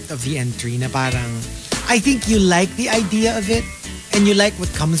concept of the entry na parang, I think you like the idea of it and you like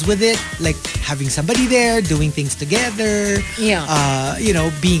what comes with it. Like having somebody there, doing things together. Yeah.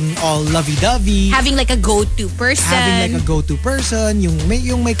 Being all lovey-dovey. Having like a go-to person. Yung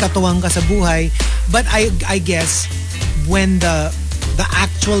may katuwang ka sa buhay. But I guess when the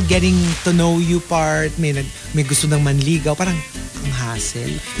actual getting to know you part, may gusto ng manligaw, parang ang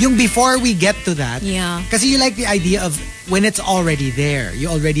hassle. Yung before we get to that, kasi you like the idea of when it's already there, you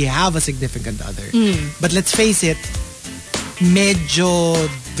already have a significant other. But let's face it, medyo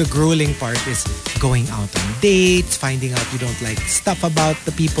the grueling part is going out on dates, finding out you don't like stuff about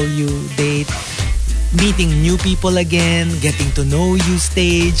the people you date, meeting new people again, getting to know you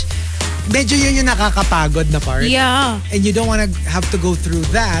stage. Medyo yun yung nakakapagod na part. Yeah. And you don't want to have to go through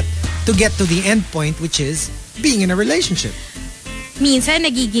that to get to the end point, which is being in a relationship. Minsan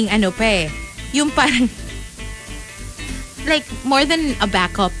nagiging yung parang like more than a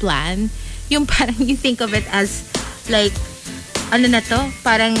backup plan, yung parang you think of it as like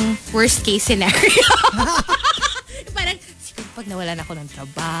parang worst case scenario. Parang pag nawalan ako ng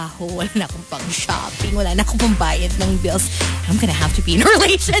trabaho, wala na akong pang shopping, wala na akong pang bayad ng bills, I'm gonna have to be in a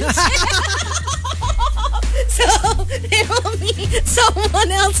relationship. So there will be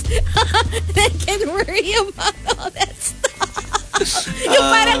someone else that can worry about all that stuff. Yung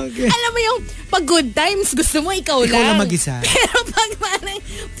parang, alam mo yung pag good times, gusto mo ikaw lang. Ikaw lang mag-isa. Pero pag parang,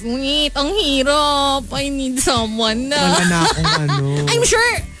 ang hirap, I need someone na. Wala na akong I'm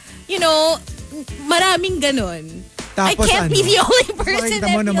sure, maraming ganun. Tapos, I can't be the only person that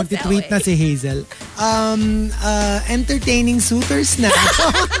feels na magtitweet na si Hazel. Entertaining suitors na.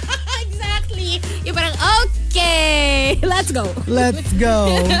 Exactly. Yung parang, okay, let's go. Let's go.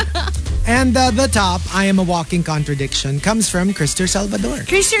 And the top, I am a walking contradiction, comes from Krister Salvador.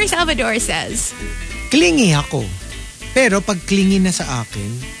 Krister Salvador says, clingy ako. Pero pag clingy na sa akin,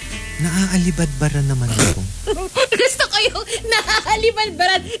 naaalibadbaran naman ako. Gusto ko yung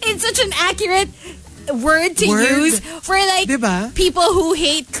naaalibadbaran. It's such an accurate word to use for like diba? People who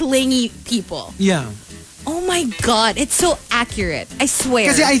hate clingy people. Yeah. Oh my God, it's so accurate. I swear.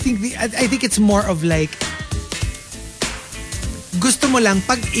 Kasi I think it's more of like, gusto mo lang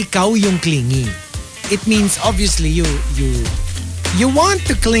pag ikaw yung clingy. It means obviously you want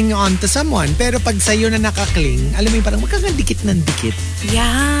to cling on to someone, pero pag sa'yo na nakakling, alam mo yung parang magkakadikit ng dikit.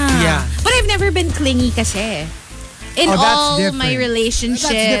 Yeah. But I've never been clingy kasi. In all different. my relationships.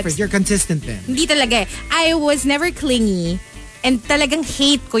 That's different. You're consistent then. Hindi talaga. I was never clingy and talagang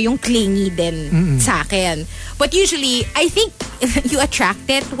hate ko yung clingy din sa akin. But usually, I think you attract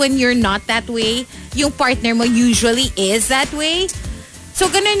it when you're not that way. Yung partner mo usually is that way.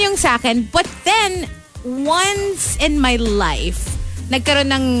 So, ganun yung sa akin. But then, once in my life, nagkaroon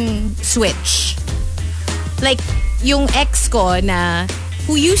ng switch. Like, yung ex ko na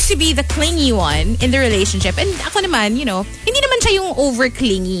who used to be the clingy one in the relationship. And ako naman, hindi naman siya yung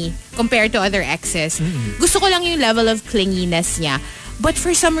over-clingy compared to other exes. Gusto ko lang yung level of clinginess niya. But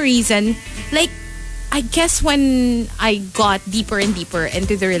for some reason, like, I guess when I got deeper and deeper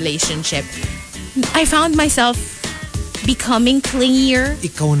into the relationship, I found myself becoming clingier.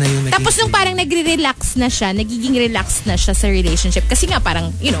 Ikaw na yung naging Tapos nung parang nagre-relax na siya, nagiging relax na siya sa relationship. Kasi nga parang,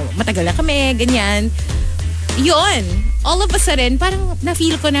 you know, matagal na kami, ganyan. Yun. All of a sudden, parang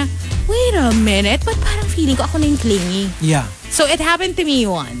na-feel ko na, wait a minute, but parang feeling ko ako na yung clingy. Yeah. So it happened to me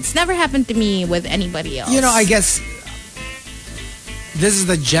once. Never happened to me with anybody else. You know, I guess this is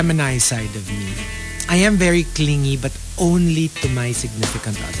the Gemini side of me. I am very clingy, but only to my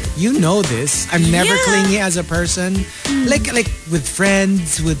significant other. You know this. I'm never clingy as a person. Like with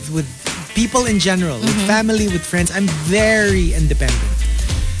friends, with people in general, with family, with friends. I'm very independent.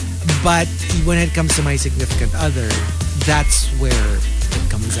 But when it comes to my significant other, that's where it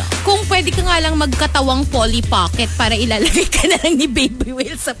comes out. Kung pwede ka nga lang magkatawang Polly Pocket para ilalagay ka na lang ni Baby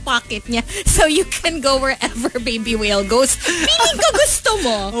Whale sa pocket niya so you can go wherever Baby Whale goes. Feeling ko gusto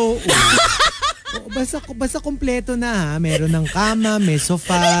mo. Oo. Basta kompleto na ha. Meron ng kama, may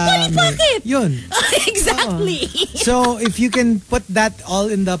sofa. Polly Pocket! Yun. Exactly. So, if you can put that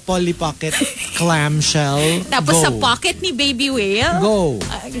all in the Polly Pocket clamshell, Tapos go. sa pocket ni Baby Whale. Go.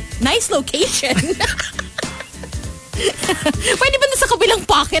 Nice location. Pwede ba nasa kabilang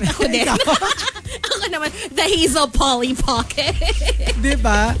pocket ako din? Ako naman, the Hazel Polly Pocket.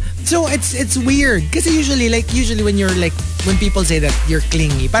 Diba? So it's weird. Kasi usually when you're like, when people say that you're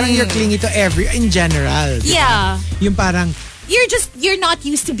clingy, parang you're clingy to in general. Diba? Yeah. Yung parang, you're not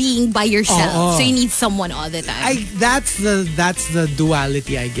used to being by yourself. So you need someone all the time. that's the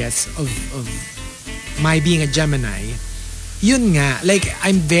duality, I guess, of my being a Gemini. Yun nga, like,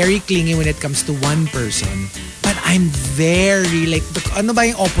 I'm very clingy when it comes to one person. But I'm very, like, ano ba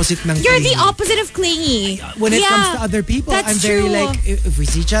yung opposite ng You're clingy? the opposite of clingy. When it comes to other people, that's I'm very true. like, if we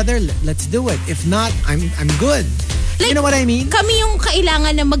see each other, let's do it. If not, I'm good. Like, you know what I mean? Kami yung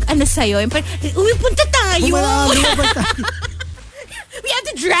kailangan na mag-ano sa'yo. Yung parang, uy, punta tayo. We have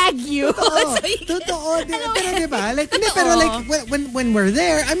to drag you. Totoo. Pero diba? Like, pero like, when we're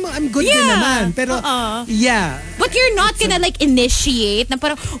there, I'm good din naman. Pero, yeah. But you're not gonna like initiate na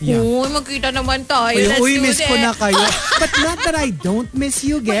parang, uy, magkita naman tayo. Uy, miss ko na kayo. But not that I don't miss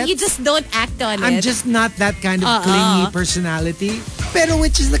you, But get? you just don't act on it. I'm just not that kind of clingy personality. Pero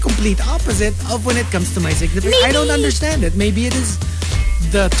which is the complete opposite of when it comes to my significant. I don't understand it. Maybe it is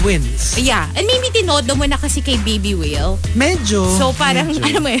the twins. Yeah. And maybe tinodo mo na kasi kay Baby Whale. Medyo. So parang,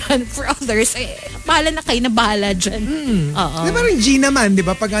 ano mo yan, for others, bahala na kayo na bahala dyan. Di parang G naman, di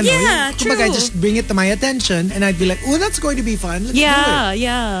ba? Pag ano, Yeah, true. Kumbaga, just bring it to my attention and I'd be like, oh, that's going to be fun. Let's do it.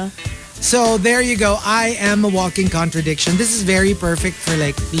 Yeah. So there you go. I am a walking contradiction. This is very perfect for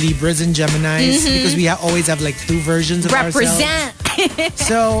like Libras and Geminis because we always have like two versions of Represent. ourselves.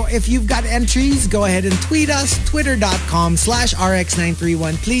 So if you've got entries, go ahead and tweet us,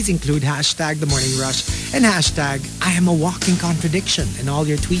 twitter.com/RX931. Please include hashtag The Morning Rush and hashtag I am a walking contradiction in all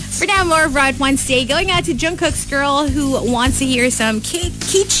your tweets. For now, more of Rod Wednesday. Going out to Jungkook's girl who wants to hear some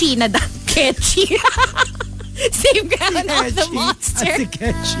Kichi na Kichi. Same ground on the monster.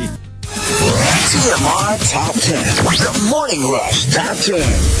 Catchy. TMR Top 10. The Morning Rush Top 10.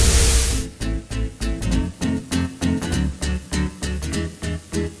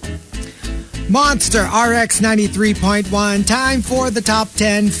 Monster RX 93.1. Time for the top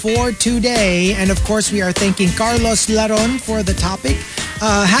 10 for today. And of course, we are thanking Carlos Laron for the topic.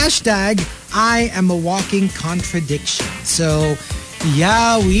 Hashtag I am a walking contradiction. So,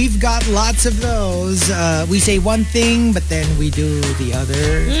 yeah, we've got lots of those. We say one thing, but then we do the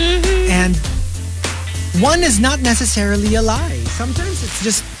other. And one is not necessarily a lie. Sometimes it's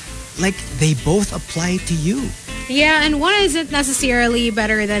just like they both apply to you. Yeah, and one isn't necessarily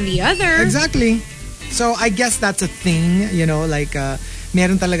better than the other. Exactly. So I guess that's a thing, you know, like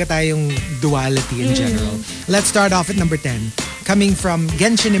meron talaga tayong duality in general. Let's start off at number 10. Coming from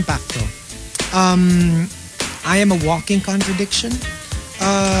Genshin Impacto. I am a walking contradiction.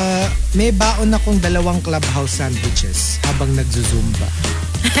 May baon akong 2 clubhouse sandwiches habang nagzuzumba.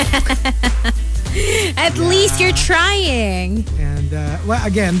 At least you're trying. And well,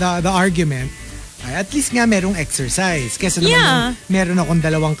 again, the argument, at least nga merong exercise. Kesa naman meron akong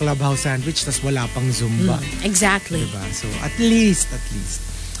 2 clubhouse sandwich tas wala pang Zumba. Exactly. Diba? So at least.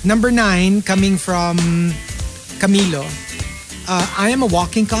 Number 9, coming from Camilo. I am a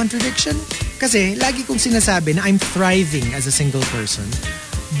walking contradiction. Kasi lagi kong sinasabi na I'm thriving as a single person.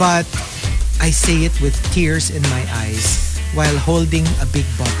 But I say it with tears in my eyes while holding a big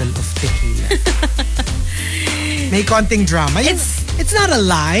bottle of tequila. May konting drama. It's it's not a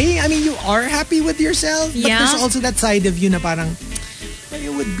lie. I mean, you are happy with yourself, but there's also that side of you na parang,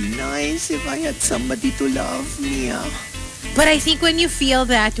 it would be nice if I had somebody to love me. But I think when you feel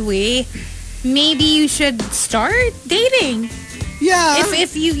that way, maybe you should start dating. Yeah.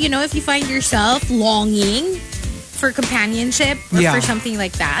 If you if you find yourself longing for companionship or for something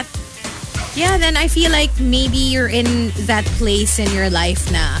like that, then I feel like maybe you're in that place in your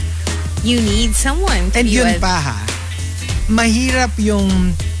life na you need someone to and be yun with. pa mahirap yung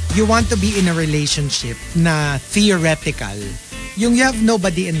you want to be in a relationship na theoretical. Yung you have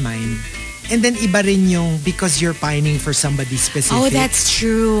nobody in mind. And then iba rin yung because you're pining for somebody specific. Oh, that's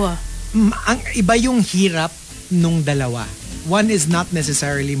true. Ang iba yung hirap nung dalawa. One is not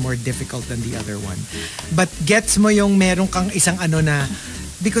necessarily more difficult than the other one. But gets mo yung meron kang isang ano na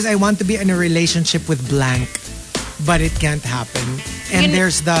because I want to be in a relationship with blank but it can't happen. And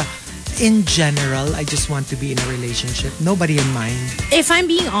there's the in general, I just want to be in a relationship. Nobody in mind. If I'm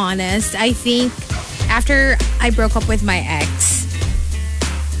being honest, I think after I broke up with my ex,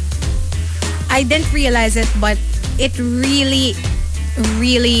 I didn't realize it, but it really,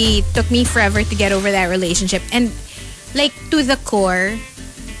 really took me forever to get over that relationship. And like to the core,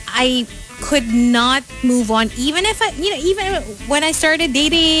 I could not move on. Even if even when I started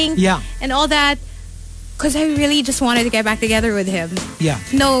dating and all that, because I really just wanted to get back together with him. Yeah.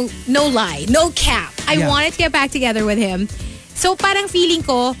 No lie. No cap. I wanted to get back together with him. So parang feeling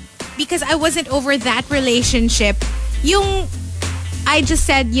ko, because I wasn't over that relationship, I just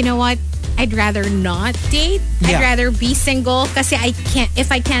said, you know what? I'd rather not date. Yeah. I'd rather be single kasi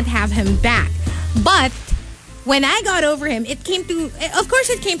if I can't have him back. But when I got over him, it came to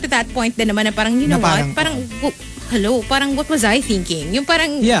that point din naman na parang, you know what? Parang, hello, parang what was I thinking? Yung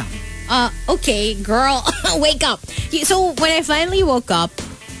parang, okay, girl, wake up. So when I finally woke up,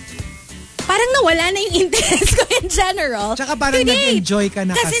 parang nawala na yung interest ko in general. Tsaka parang nag-enjoy ka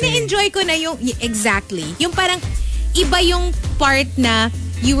na kasi. Kasi na-enjoy ko na yung, exactly. Yung parang, iba yung part na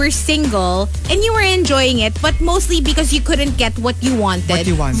you were single and you were enjoying it, but mostly because you couldn't get what you wanted.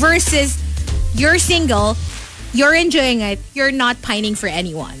 Versus, you're single, you're enjoying it, you're not pining for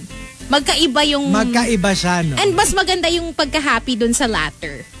anyone. Magkaiba siya, no? And mas maganda yung pagka-happy dun sa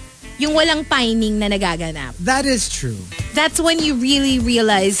latter. Yung walang pining na nagaganap. That is true. That's when you really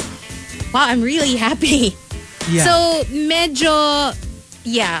realize, wow, I'm really happy. Yeah. So, medyo,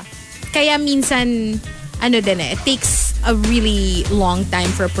 kaya minsan, it takes a really long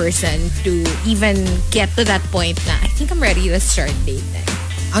time for a person to even get to that point na, I think I'm ready to start dating.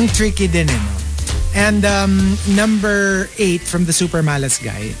 Ang tricky din, no? And number 8 from the Super Malas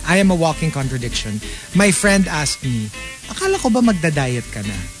guy, I am a walking contradiction. My friend asked me, akala ko ba magda-diet ka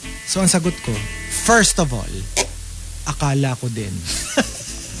na? So ang sagot ko, first of all, akala ko din.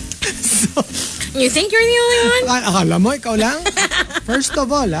 So, you think you're the only one? Akala mo, ikaw lang? First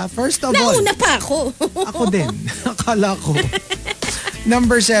of all. Nauna pa ako. Ako din. Akala ko.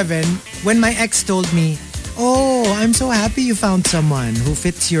 Number 7, when my ex told me, oh, I'm so happy you found someone who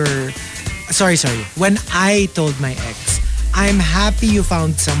fits your... Sorry. When I told my ex, I'm happy you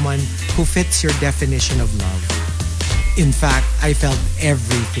found someone who fits your definition of love. In fact, I felt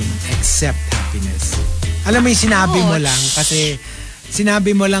everything except happiness. Alam mo yung sinabi mo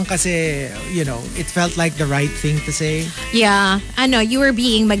lang kasi, you know, it felt like the right thing to say. Yeah. I know, you were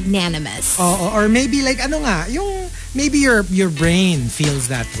being magnanimous. Or maybe like, maybe your brain feels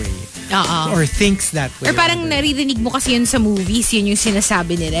that way. Or thinks that way. Or parang naririnig mo kasi yun sa movies, yun yung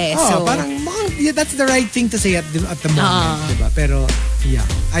sinasabi nila eh. So, parang, that's the right thing to say at the moment, diba? Pero,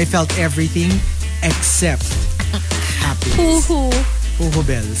 I felt everything except happiness. Hoo-hoo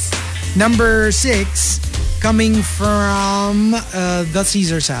bells. Number 6, coming from the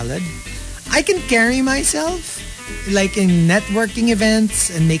Caesar salad, I can carry myself like in networking events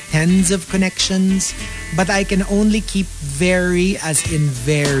and make tens of connections, but I can only keep very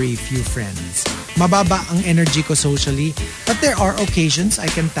few friends. Mababa ang energy ko socially, but there are occasions I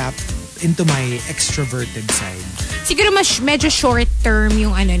can tap into my extroverted side. Siguro medyo short term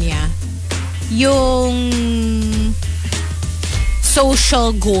yung niya. Yung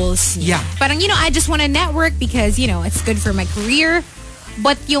social goals niya. Yeah. Parang, I just want to network because, it's good for my career.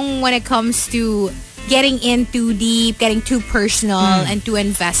 But when it comes to getting in too deep, getting too personal, and too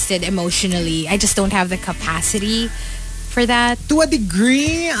invested emotionally, I just don't have the capacity for that. To a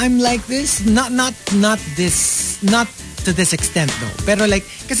degree, I'm like this. Not to this extent though. Pero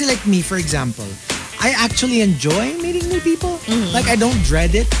kasi like me, for example, I actually enjoy meeting new people. Like I don't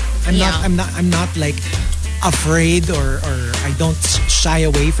dread it. I'm not like afraid or I don't shy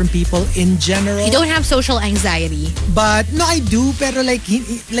away from people in general. You don't have social anxiety. But no, I do. Pero like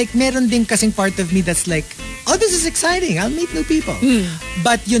meron din kasing part of me that's like, oh, this is exciting. I'll meet new people.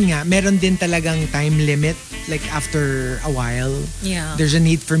 But yun nga, meron din talagang time limit. Like after a while, there's a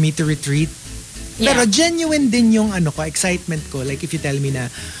need for me to retreat. Pero genuine din yung excitement ko. Like if you tell me na,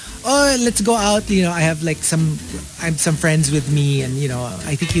 oh, let's go out. I have like some friends with me, and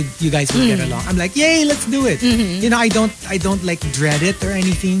I think you guys will get along. I'm like, yay, let's do it. I don't like dread it or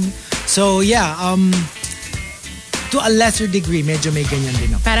anything. So yeah, to a lesser degree, medyo may ganyan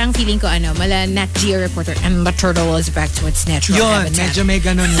din ako. Parang feeling ko mala Nat Geo reporter, and the turtle is back to its natural habitat. Medyo may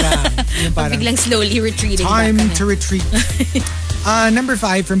ganun lang. Yung parang biglang slowly retreating time back to retreat. Number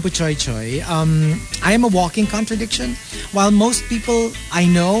 5 from Puchoy Choy. I am a walking contradiction. While most people I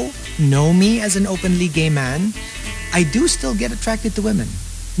know me as an openly gay man, I do still get attracted to women.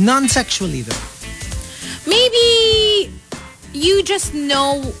 Non-sexually though. Maybe you just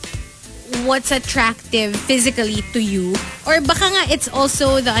know what's attractive physically to you. Or baka nga it's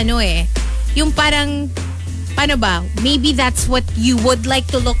also the yung parang, paano ba? Maybe that's what you would like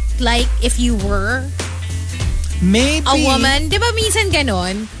to look like if you were maybe a woman. Di ba minsan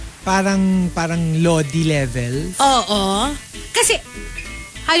ganon? Parang Lodi levels. Oo. Kasi,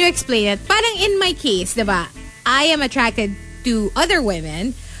 how do you explain it? Parang in my case, di ba? I am attracted to other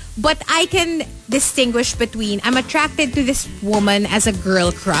women, but I can distinguish between I'm attracted to this woman as a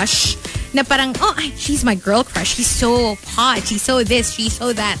girl crush. Na parang, she's my girl crush. She's so hot. She's so this. She's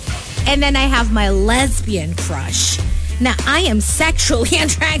so that. And then I have my lesbian crush. Na I am sexually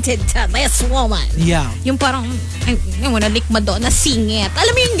attracted to this woman. Yeah. Yung parang, I wanna lick Madonna, sing it.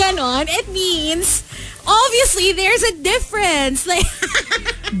 Alam mo yung ganon? It means, obviously, there's a difference. Like,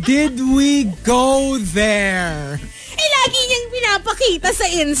 did we go there? Lagi niyang pinapakita sa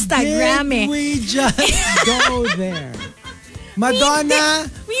Instagram Did we just go there? Madonna,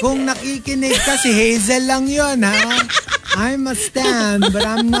 kung nakikinig ka, si Hazel lang yun, ha? I'm a stan, but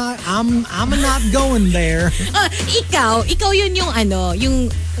I'm not going there. Ikaw yun yung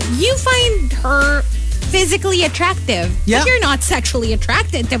you find her physically attractive, but you're not sexually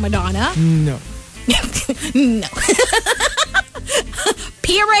attracted to Madonna. No. No.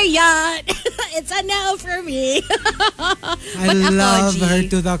 Period. It's a no for me. I love her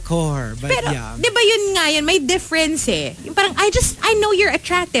to the core. But pero, yeah. di ba yun nga yun? May difference eh. Yung parang, I know you're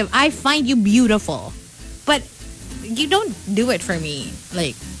attractive. I find you beautiful. But you don't do it for me.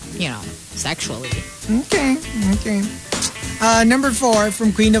 Like, sexually. Okay. Number 4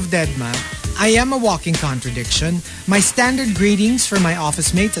 from Queen of Deadma. I am a walking contradiction. My standard greetings for my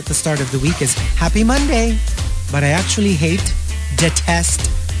office mates at the start of the week is Happy Monday. But I actually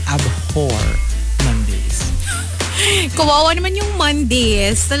detest, abhor Mondays. Kawawa naman yung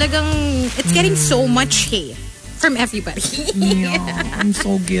Mondays. Talagang, it's getting so much hate from everybody. Yeah, I'm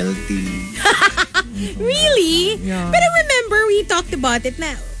so guilty. Really? Yeah. But I remember we talked about it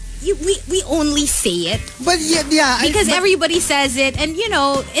na we only say it. But yeah. Because everybody says it, and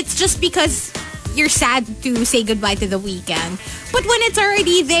it's just because you're sad to say goodbye to the weekend. But when it's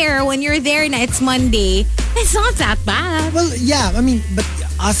already there, when you're there na it's Monday, it's not that bad. Well, yeah, I mean, but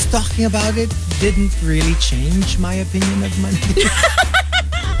us talking about it didn't really change my opinion of Monday.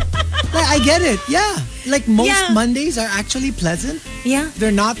 Like, I get it, yeah. Like most Mondays are actually pleasant. Yeah.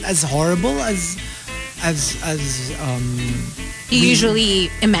 They're not as horrible as you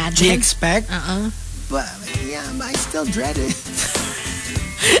usually imagine. We expect. But yeah, I still dread it.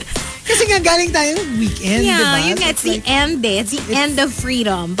 Kasi nga galing tayong weekend, diba? Yun nga, it's the end eh. It's the end of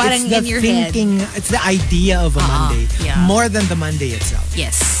freedom. Parang in your head. It's the idea of a Monday. Yeah. More than the Monday itself.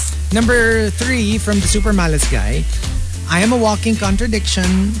 Yes. Number 3 from the Super Malas guy. I am a walking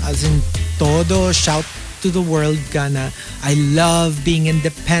contradiction. As in, todo shout to the world ka na I love being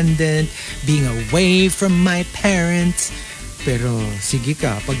independent, being away from my parents. Pero sige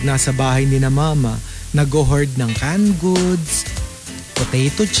ka, pag nasa bahay ni na mama, nag-hoard ng canned goods,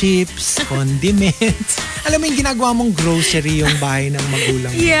 potato chips, condiments. Alam mo yung ginagawa mong grocery yung bahay ng magulang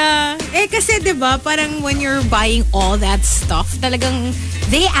mo. Yeah. Kasi diba, parang when you're buying all that stuff, talagang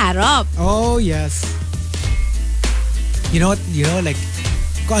they add up. Oh, yes. You know what? Like,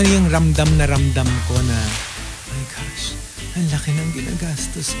 kung ano yung ramdam ko na, oh my gosh, ang laki ng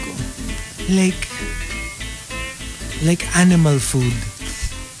ginagastos ko. Like animal food.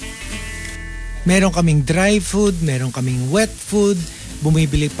 Meron kaming dry food, meron kaming wet food,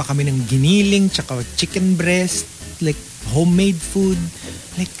 bumibili pa kami ng giniling, tsaka chicken breast, like homemade food.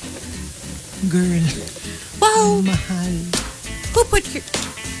 Like, girl, well, mahal. Who put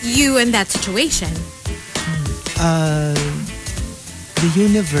you in that situation? The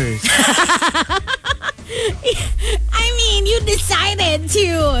universe. I mean, you decided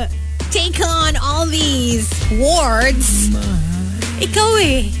to take on all these wards. Ikaw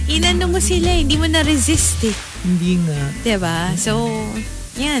inano mo sila, hindi mo na-resist Hindi nga. Diba? So,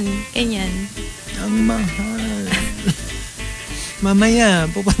 yan, ganyan. Ang mahal. Mamaya,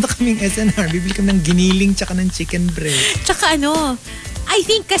 pupunta kaming SNR, bibili kami ng giniling tsaka ng chicken breast. Tsaka I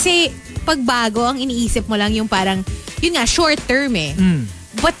think kasi pagbago, ang iniisip mo lang yung parang, yun nga, short term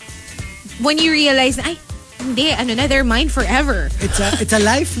But when you realize, hindi, they're mine forever. It's a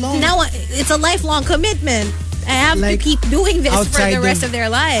lifelong. Now, it's a lifelong commitment. I have to keep doing this for the rest of their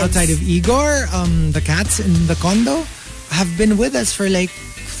lives. Outside of Igor, the cats in the condo have been with us for like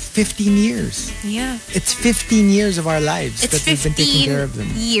 15 years. Yeah. It's 15 years of our lives that we've been taking care of them.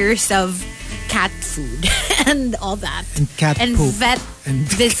 15 years of cat food and all that. And cat and poop. Vet and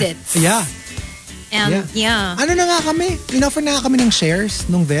visits. Yeah. And yeah. Ano na nga kami? Inoffer na nga kami ng shares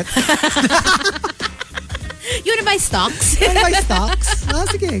nung vet. You wanna buy stocks? You wanna buy stocks?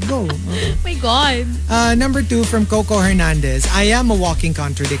 Sige, go. Oh my God. Number 2 from Coco Hernandez. I am a walking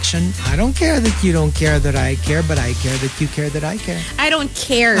contradiction. I don't care that you don't care that I care, but I care that you care that I care. I don't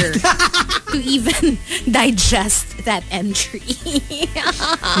care to even digest that entry.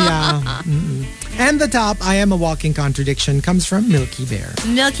 Yeah. And the top, I am a walking contradiction, comes from Milky Bear.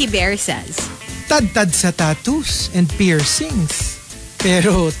 Milky Bear says, Tad-tad sa tattoos and piercings.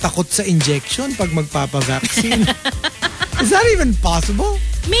 Pero takot sa injection pag magpapavaccine. Is that even possible?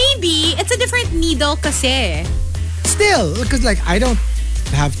 Maybe. It's a different needle kasi. Still, because I don't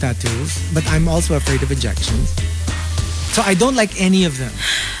have tattoos, but I'm also afraid of injections. So I don't like any of them.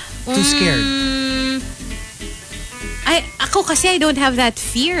 Too scared. Ako kasi I don't have that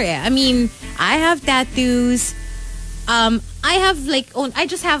fear. I mean, I have tattoos. I have I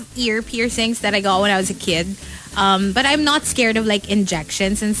just have ear piercings that I got when I was a kid. But I'm not scared of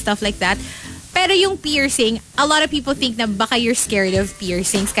injections and stuff like that. Pero yung piercing, a lot of people think na baka you're scared of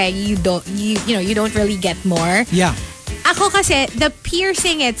piercings kaya you don't really get more. Yeah. Ako kasi, the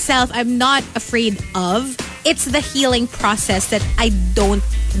piercing itself, I'm not afraid of. It's the healing process that I don't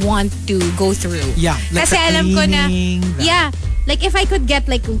want to go through. Yeah. Kasi alam ko na, yeah. If I could get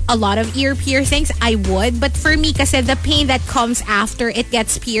a lot of ear piercings, I would. But for me kasi, the pain that comes after it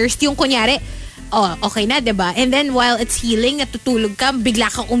gets pierced, yung kunyari, okay na, diba? And then while it's healing, natutulog ka,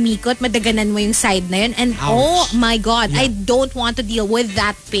 bigla kang umikot, madaganan mo yung side na yun. And ouch. Oh my God, Yeah. I don't want to deal with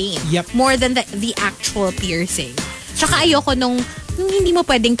that pain. Yep. More than the actual piercing. Tsaka ayoko nung hindi mo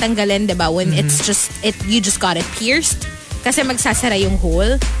pwedeng tanggalin, diba? When it's just, you just got it pierced. Kasi magsasara yung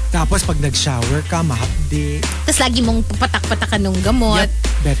hole. Tapos pag nag-shower ka, mahapdi. Tapos lagi mong patak-patakan ng gamot. Yep.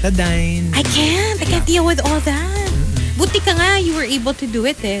 Betadine. I can't deal with all that. Buti ka nga, you were able to do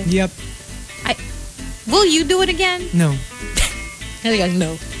it Yep. Will you do it again? No. Talagang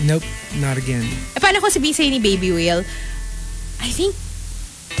no. Nope. Not again. Paano ko sabihin sa'yo ni Baby Whale, I think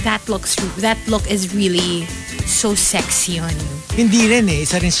that look is really so sexy on you. Hindi rin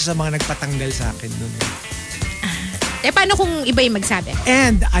Isa rin siya sa mga nagpatanggal sa akin nun. Paano kung iba yung magsabi?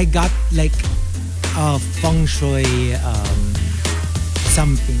 And I got a feng shui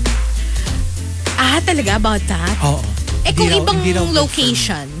something. Talaga about that? Oo. Kung Hindi raw ibang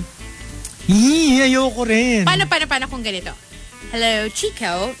location. Ayoko rin. Paano kung ganito? Hello,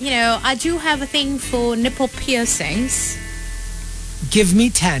 Chico. I do have a thing for nipple piercings. Give me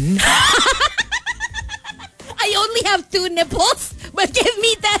 10. I only have 2 nipples, but give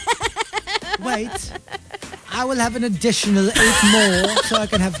me 10. Wait. I will have an additional 8 more so I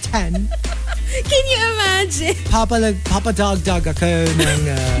can have 10. Can you imagine? Papa dog ako ng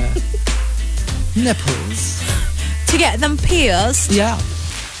nipples. To get them pierced? Yeah.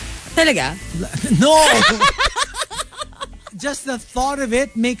 Talaga? No! Just the thought of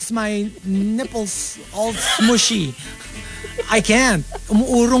it makes my nipples all smushy. I can't.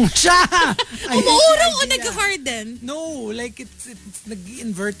 Umuurong siya. Umuurong o nag-harden? No, it's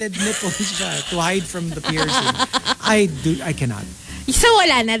nag-inverted nipples siya to hide from the piercing. I cannot. So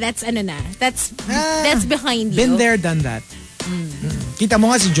wala na, that's that's behind you. Been there, done that. Kita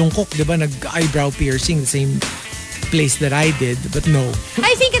mo nga si Jungkook, di ba, nag-eyebrow piercing, the same place that I did, but no.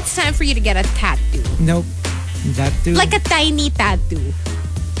 I think it's time for you to get a tattoo. Nope. That too. Like a tiny tattoo.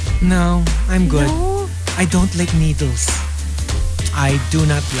 No, I'm good. No? I don't like needles. I do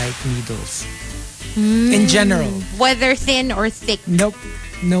not like needles. In general. Whether thin or thick. Nope.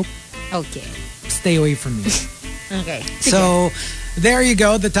 Okay. Stay away from me. Okay. So, there you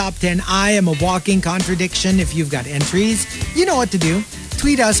go, the top 10. I am a walking contradiction. If you've got entries, you know what to do.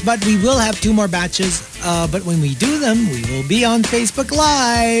 Tweet us, but we will have 2 more batches. But when we do them, we will be on Facebook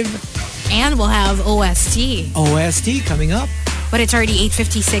Live. And we'll have OST. OST coming up. but it's already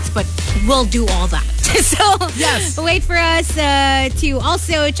 8:56. But we'll do all that. So Yes. wait for us to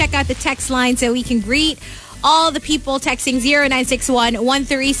also check out the text line so we can greet all the people texting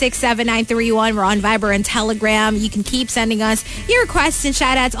 0961-136-7931. We're on Viber and Telegram. You can keep sending us your requests and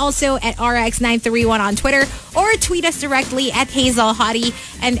shout-outs also at RX931 on Twitter, or tweet us directly at Hazel Hottie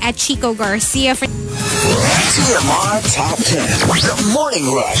and at Chico Garcia. TMR Top 10. The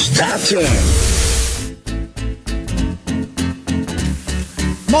Morning Rush Top 10.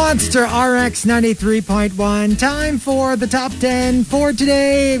 Monster RX 93.1. Time for the top 10 for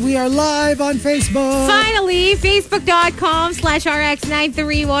today. We are live on Facebook. Finally,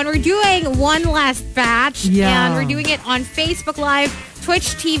 Facebook.com/RX931. We're doing one last batch. Yeah. And we're doing it on Facebook Live,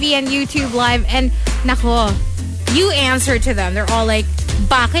 Twitch TV, and YouTube Live. And nako, you answer to them. They're all like,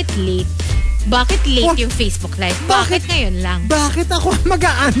 bakit late? Bakit late yung Facebook Live? Bakit ngayon lang? Bakit ako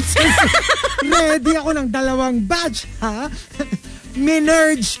mag-a-answer? Ready ako ng dalawang batch, ha?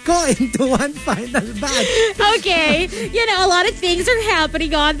 Minerge ko into one final batch. Okay. You know, a lot of things are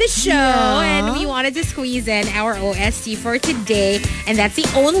happening on the show. Yeah. And we wanted to squeeze in our OST for today. And that's the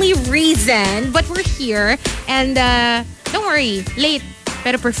only reason. But we're here. And don't worry. Late.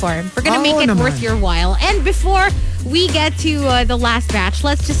 Better perform. We're gonna make it naman. worth your while. And before we get to the last batch,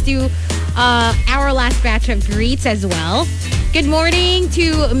 let's just do our last batch of greets as well. Good morning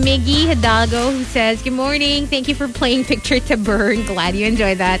to Miggy Hidalgo, who says, good morning. Thank you for playing Picture to Burn. Glad you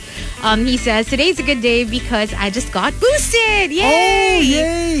enjoyed that. He says, today's a good day because I just got boosted. Yay! Oh,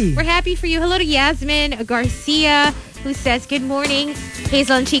 yay! We're happy for you. Hello to Yasmin Garcia, who says, good morning.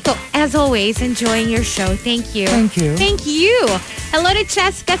 Hazel and Chico, as always, enjoying your show. Thank you. Thank you. Thank you. Hello to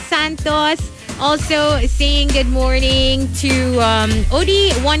Cheska Santos. Also saying good morning to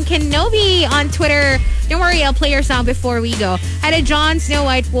Odie1 Kenobi on Twitter. Don't worry, I'll play your song before we go. Hi to John Snow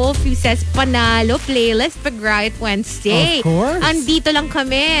White Wolf, who says, Panalo playlist pag Riot Wednesday. Of course. Andito lang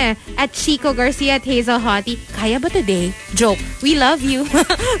kami at Chico Garcia at Hazel Hottie. Kaya ba today? Joke. We love you.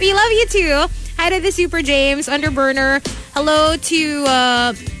 We love you too. Hi to the Super James, Underburner. Hello to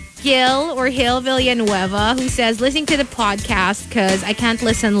Gil or Hill Villanueva, who says, listening to the podcast because I can't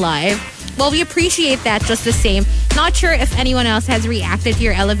listen live. Well, we appreciate that just the same. Not sure if anyone else has reacted to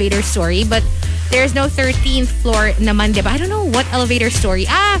your elevator story, but there's no 13th floor naman, diba? I don't know what elevator story.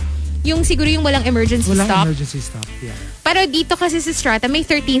 Yung siguro yung walang emergency Walang stop. emergency stop, yeah. Pero dito kasi sa Strata, may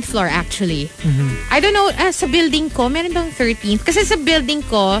 13th floor actually. I don't know, sa building ko, meron bang 13th? Kasi sa building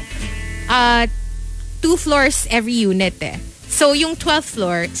ko, 2 floors every unit eh. So yung 12th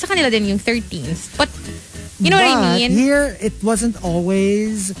floor, sa kanila din yung 13th. But, you know what I mean? Here, it wasn't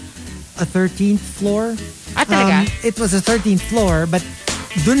always a 13th floor. Talaga? It was a 13th floor, but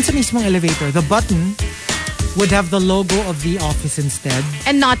dun sa mismong elevator, the button would have the logo of the office instead.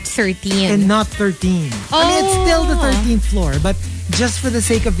 And not 13. And not 13. I mean, it's still the 13th floor, but just for the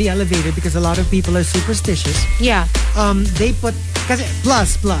sake of the elevator, because a lot of people are superstitious, Yeah. they put, kasi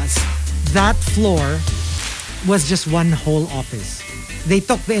plus, that floor was just one whole office. They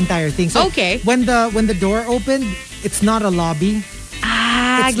took the entire thing. So Okay. when the door opened, it's not a lobby.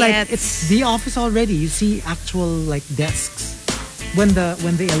 It's like gets. it's the office already. You see actual like desks when the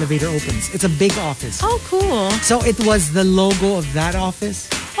elevator opens. It's a big office. Oh, cool. So it was the logo of that office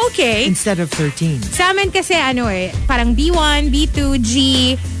Okay. instead of 13. Sa amin kasi parang B1, B2,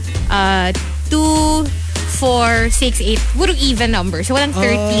 G, 2, 4, 6, 8. Puro even number. So walang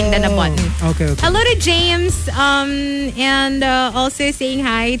 13 na button. Okay. Hello to James. And also saying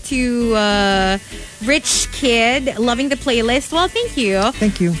hi to Rich Kid. Loving the playlist. Well, thank you.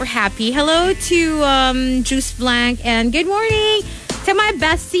 Thank you. We're happy. Hello to Juice Blank. And good morning to my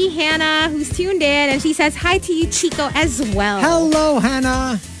bestie Hannah, who's tuned in. And she says hi to you, Chico, as well. Hello,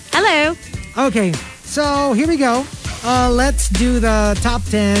 Hannah. Hello. Okay, so here we go. Let's do the top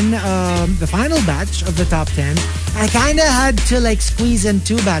 10, the final batch of the top 10. I kind of had to like squeeze in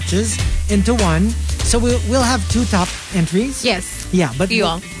 2 batches into one. So we'll have 2 top entries. Yes. Yeah, but You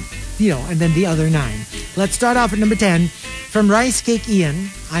all. and then the other 9. Let's start off at number 10. From Rice Cake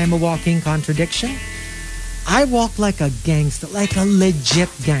Ian, I am a walking contradiction. I walk like a gangster, like a legit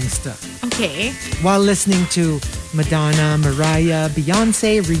gangster, Okay. while listening to Madonna, Mariah,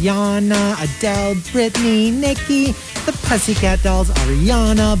 Beyonce, Rihanna, Adele, Britney, Nicki, the Pussycat Dolls,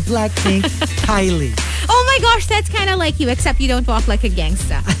 Ariana, Blackpink, Kylie. Oh my gosh, that's kind of like you, except you don't walk like a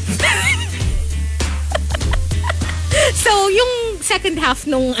gangsta. So, yung second half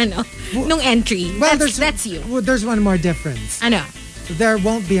nung entry, that's you. Well, there's one more difference. Ano? There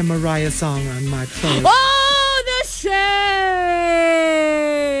won't be a Mariah song on my playlist. Oh, the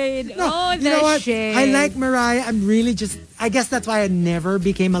shade! No, Oh, you know what? shade. I like Mariah. I'm really I guess that's why I never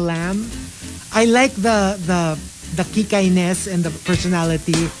became a lamb. I like the the kikayness and the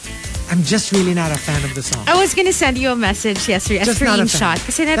personality, I'm just really not a fan of the song. I was gonna send you a message yesterday, a Just not a screenshot. fan.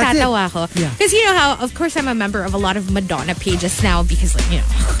 Kasi natatawa ko. Yeah. Because you know how, of course, I'm a member of a lot of Madonna pages now because, like, you know,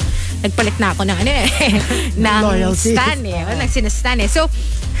 nagpalit na ako ng ano eh. ng Loyalty. stan eh. Ng sinastan eh. So,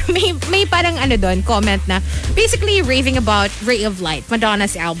 may parang ano doon, comment na basically raving about Ray of Light,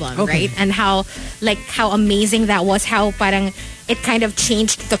 Madonna's album, Okay. right? And how amazing that was, how parang it kind of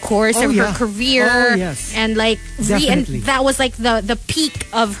changed the course of her career. Oh, yes. And like Definitely. that was like the peak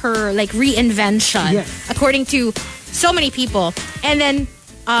of her like reinvention, Yes. according to so many people. And then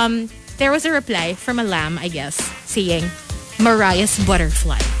there was a reply from a lamb, I guess, saying Mariah's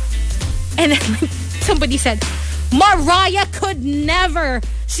Butterfly. And then like, somebody said, Mariah could never.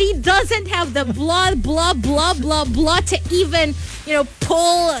 She doesn't have the blah, blah, blah, blah, blah to even, you know,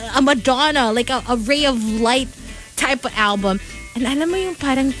 pull a Madonna, like a Ray of Light type of album. And alam mo yung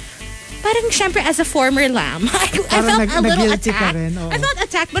parang syempre as a former lamb, I felt a little nag-guilty ka attacked. rin, oo. I felt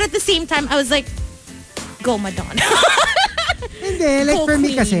attacked, but at the same time, I was like, go Madonna. Hindi, like Go for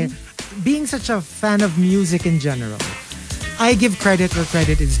me Queen. kasi, being such a fan of music in general, I give credit where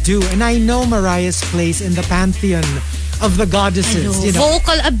credit is due. And I know Mariah's place in the pantheon of the goddesses. You know.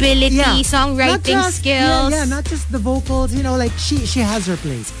 Vocal ability, songwriting Not just- skills. Yeah, not just the vocals. You know, like she has her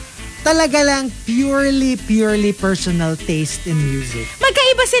place. Talaga lang purely personal taste in music.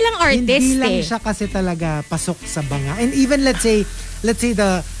 Magkaiba silang artist Hindi lang eh. siya kasi talaga pasok sa banga. And even let's say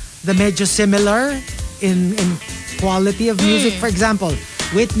the medyo similar in quality of music. For example,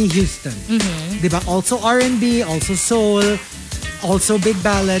 Whitney Houston. Diba? Also R&B, also soul, also big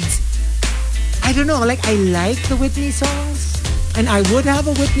ballads. I don't know, like I like the Whitney songs and I would have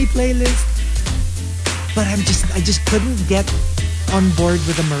a Whitney playlist, but I just couldn't get on board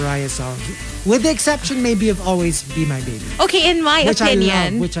with the Mariah songs. With the exception maybe of Always Be My Baby. Okay, in my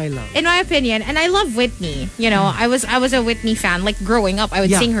opinion. Which I love. In my opinion, and I love Whitney. You know, I was a Whitney fan. Like growing up, I would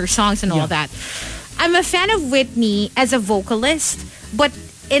Yeah. sing her songs and all Yeah. that. I'm a fan of Whitney as a vocalist, but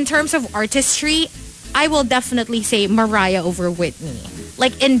in terms of artistry, I will definitely say Mariah over Whitney.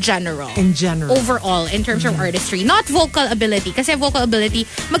 Like in general. In general. Overall, in terms of artistry. Not vocal ability. Kasi vocal ability,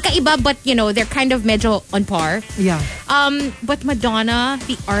 magkaiba, but you know, they're kind of medyo on par. Yeah. But Madonna,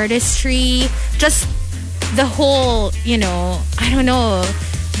 the artistry, just the whole, you know, I don't know,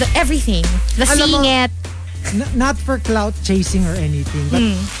 the everything. The Alam mo, seeing it. Not for clout chasing or anything, but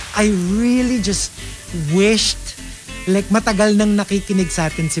I really just wished, like matagal nang nakikinig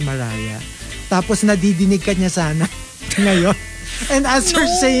sa atin si Mariah. Tapos nadidinig ka niya sana ngayon. And as for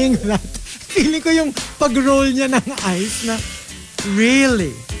saying that, feeling ko yung pag-roll niya ng eyes na,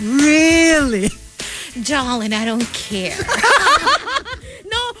 really? Darling, I don't care.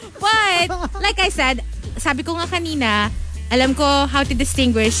 No, but like I said, sabi ko nga kanina, alam ko how to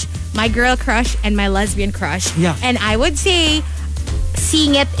distinguish my girl crush and my lesbian crush. Yeah. And I would say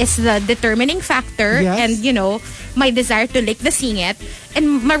seeing it is the determining factor. Yes. And, you know, my desire to lick the seeing it.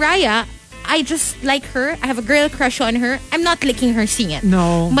 And Mariah, I just like her. I have a girl crush on her. I'm not licking her seeing it.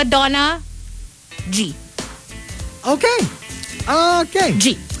 No. Madonna, G. Okay.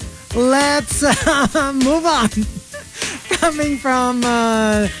 G. Let's move on. Coming from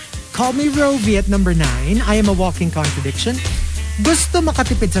Call Me Rovi at number 9. I am a walking contradiction. Gusto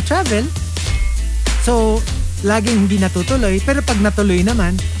makatipid sa travel. So, laging hindi natutuloy. Pero pag natuloy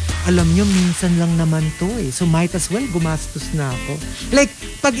naman, alam nyo, minsan lang naman to eh. So, might as well gumastos na ako. Like,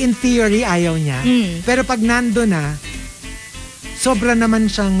 pag in theory, ayaw niya. Pero pag nando na, sobra naman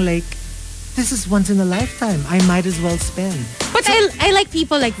siyang like, this is once in a lifetime. I might as well spend. But I like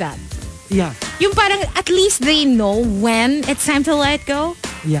people like that. Yeah. Yung parang at least they know when it's time to let go.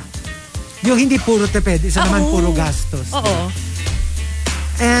 Yeah. Yung hindi puro tipid, isa naman puro gastos. Oo.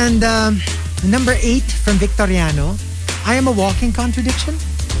 And number 8 from Victoriano, I am a walking contradiction.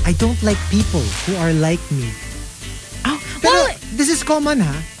 I don't like people who are like me. Oh, Pero well, this is common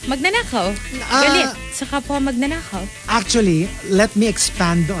ha. magnanakaw. Galit sa kapwa magnanakaw. Actually, let me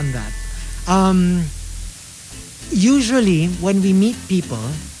expand on that. Usually, when we meet people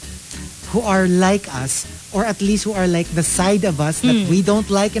who are like us, or at least who are like the side of us that we don't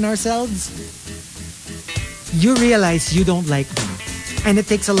like in ourselves, you realize you don't like them. And it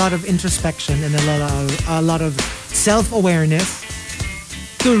takes a lot of introspection and a lot of self-awareness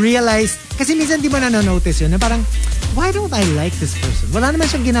to realize, kasi minsan di mo na-notice yun, na parang, why don't I like this person? Wala naman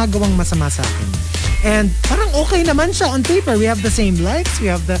siyang ginagawang masama sa akin. And parang okay naman siya on paper. We have the same likes,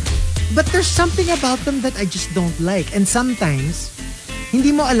 but there's something about them that I just don't like. And sometimes,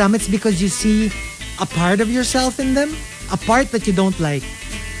 hindi mo alam, it's because you see a part of yourself in them, a part that you don't like.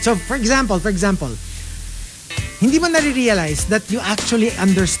 So, for example, hindi mo nare-realize that you actually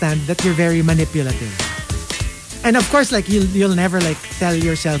understand that you're very manipulative. And of course, like, you'll never like tell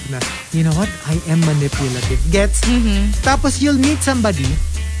yourself na, you know what, I am manipulative. Gets? Tapos you'll meet somebody,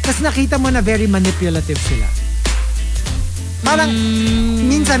 tas nakita mo na very manipulative sila. Parang,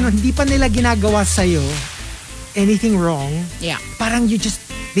 minsan, hindi pa nila ginagawa sa'yo anything wrong. Yeah. Parang they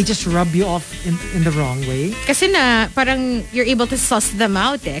just rub you off in the wrong way. Kasi na, parang you're able to suss them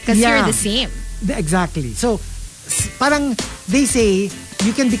out because you're the same. Exactly. So, parang they say,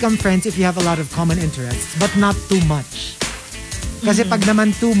 you can become friends if you have a lot of common interests, but not too much. Kasi pag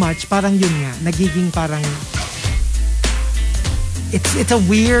naman too much, parang yun nga, nagiging parang, it's a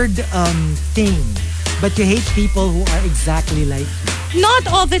weird thing. But you hate people who are exactly like you. Not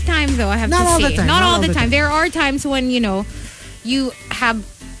all the time, though, I have to say. Not all the time. There are times when, you have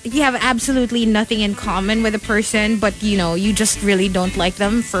absolutely nothing in common with a person, but, you just really don't like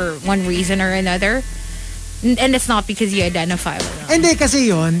them for one reason or another. And it's not because you identify with them. Hindi, kasi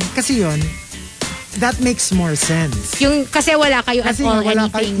yun, that makes more sense. Yung, kasi wala kayo at all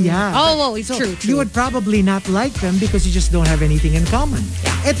anything. Yeah. Oh, it's true. You would probably not like them because you just don't have anything in common.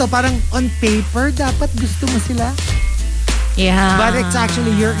 Yeah. Ito, parang on paper, dapat gusto mo sila. Yeah. But it's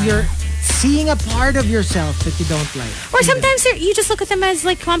actually, you're seeing a part of yourself that you don't like. Or sometimes you just look at them as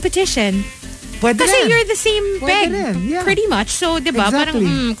like competition. Pwede Kasi rin. You're the same peg. Yeah. Pretty much. So, diba? Exactly.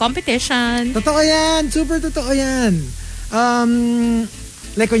 Parang, competition. Totoo yan. Super totoo yan.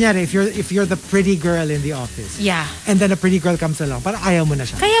 Like, kunyari, if you're the pretty girl in the office. Yeah. And then a pretty girl comes along, parang ayaw mo na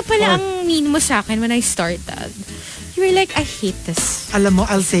siya. Kaya pala ang mean mo sa akin when I started. You were like, I hate this. Alam mo,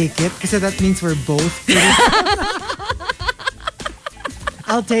 I'll take it. Kasi that means we're both pretty.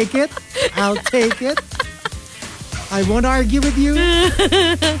 I'll take it. I won't argue with you.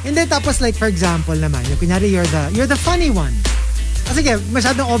 And then tapos like, for example naman, yung kunyari you're the funny one. Sige,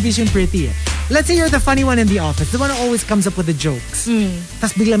 masyadong obvious yung pretty eh. Let's say you're the funny one in the office. The one who always comes up with the jokes.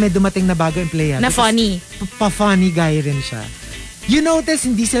 Tapos bigla may dumating na bago empleyado. Na funny. Pa-funny guy rin siya. You notice,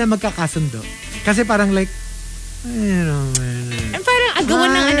 hindi sila magkakasundo. Kasi parang like, And parang agawan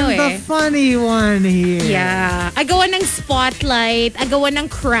ng ano eh. I'm the funny one here. Yeah. Agawan ng spotlight. Agawan ng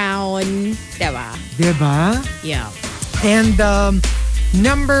crown. Diba? Yeah. And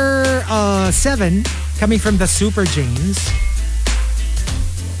number 7, coming from the Super James,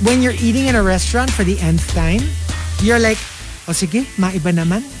 when you're eating in a restaurant for the nth time, you're like, sige, maiba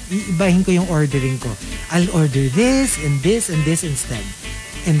naman. Iibahin ko yung ordering ko. I'll order this and this and this instead.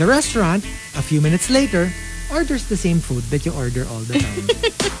 In the restaurant, a few minutes later, orders the same food that you order all the time.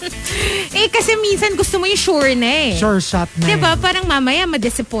 Kasi minsan gusto mo yung sure na eh. Sure shot na. Diba? Parang mamaya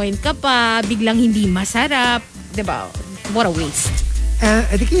ma-disappoint ka pa, biglang hindi masarap. Diba? What a waste.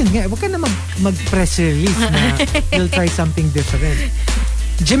 I think yun nga, huwag ka na mag-press release na you'll try something different.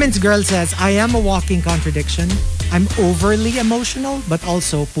 Jimin's girl says, I am a walking contradiction. I'm overly emotional, but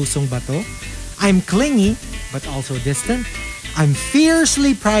also pusong bato. I'm clingy, but also distant. I'm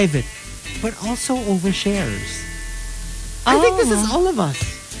fiercely private, but also overshares. I think this is all of us.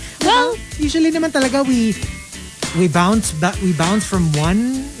 Well, usually naman talaga we bounce from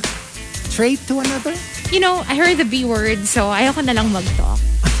one trait to another. I heard the B word, so ayoko na lang mag-talk.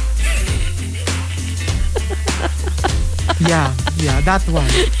 Yeah, that one.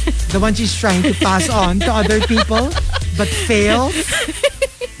 The one she's trying to pass on to other people, but fails.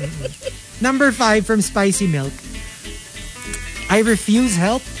 Number 5 from Spicy Milk. I refuse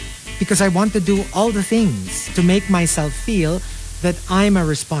help because I want to do all the things to make myself feel that I'm a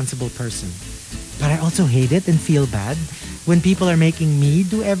responsible person. But I also hate it and feel bad when people are making me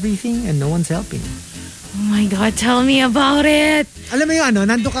do everything and no one's helping. Oh my God, tell me about it. Alam mo yung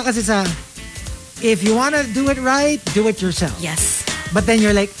nandun ka kasi sa, if you want to do it right, do it yourself. Yes. But then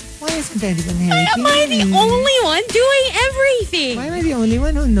you're like, why isn't anyone helping? Why am I the only one doing everything? Why am I the only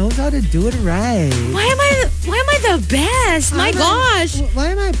one who knows how to do it right? Why am I the best? My gosh.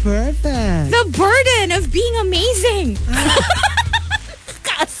 Why am I perfect? The burden of being amazing.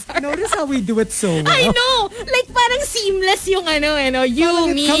 Notice how we do it so well. I know. Like parang seamless yung you,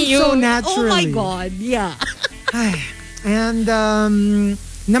 parang me, it comes you. so naturally. Oh my God, yeah. And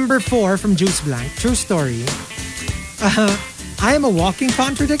number 4 from Juice Blank, true story. I am a walking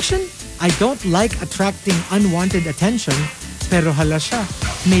contradiction. I don't like attracting unwanted attention, pero hala siya.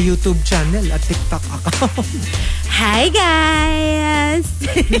 May YouTube channel at TikTok account. Hi guys!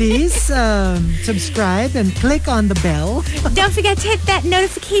 Please subscribe and click on the bell. Don't forget to hit that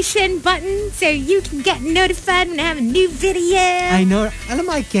notification button so you can get notified when I have a new video. I know. Alam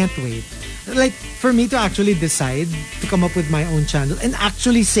mo, I can't wait. Like, for me to actually decide to come up with my own channel and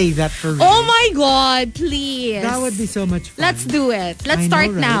actually say that for real. Oh my God, please. That would be so much fun. Let's do it. Let's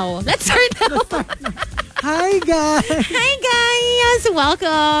start now. Let's start now. Hi, guys. Hi, guys.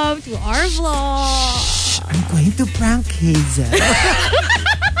 Welcome to our vlog. I'm going to prank Hazel.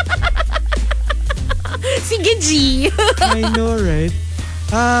 Sige, G. I know, right?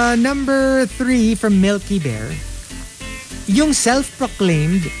 Number 3 from Milky Bear. Yung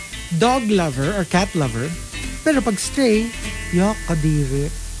self-proclaimed dog lover or cat lover, pero pag stray, yak,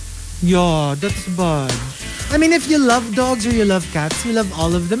 kadiri. Yeah, that's bad. I mean, if you love dogs or you love cats, you love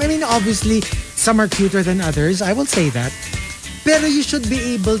all of them. I mean, obviously, some are cuter than others. I will say that. Pero you should be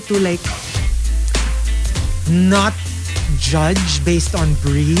able to like not judge based on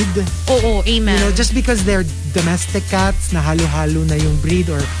breed. Oo, amen. You know, just because they're domestic cats, na halo-halo na yung breed,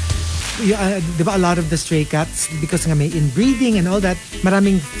 or diba, a lot of the stray cats, because nga may inbreeding and all that,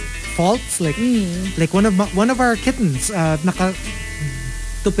 maraming faults. Like one of our kittens, naka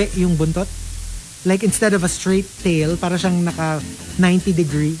tupi yung buntot. Like instead of a straight tail, para siyang naka 90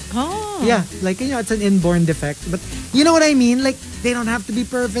 degree. Oh. Yeah, like, you know, it's an inborn defect. But you know what I mean? Like, they don't have to be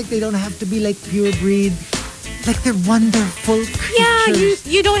perfect. They don't have to be like pure breed. Like, they're wonderful creatures.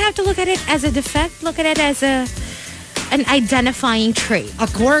 Yeah, you don't have to look at it as a defect. Look at it as an identifying trait. A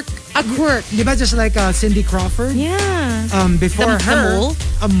quirk. A quirk. Diba, just like Cindy Crawford? Yeah. Before The her, mole.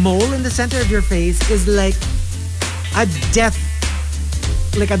 a mole in the center of your face is like a death.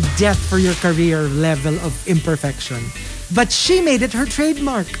 Like a death for your career level of imperfection. But she made it her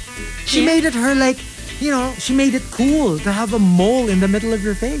trademark. She made it her, like, you know, she made it cool to have a mole in the middle of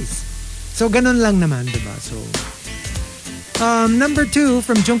your face. So, ganun lang naman, diba? So, number 2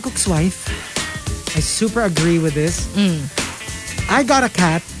 from Jungkook's wife. I super agree with this. I got a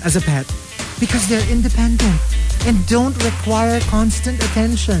cat as a pet because they're independent and don't require constant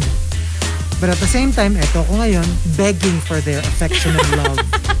attention. But at the same time, eto ko ngayon, begging for their affection and love.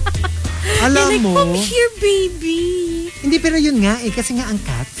 Alam like, mo, come here, baby. hindi, pero yun nga eh, kasi nga ang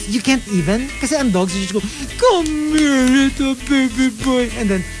cats, you can't even, kasi ang dogs, you just go, come here, little baby boy. And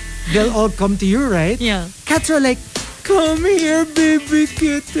then, they'll all come to you, right? Yeah. Cats are like, come here, baby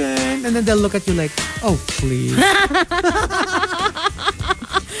kitten. And then they'll look at you like, oh, please.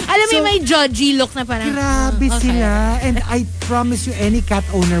 Alam mo, may judgy look na parang, Grabe okay. sila. And I promise you, any cat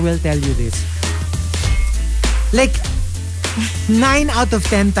owner will tell you this. Like, 9 out of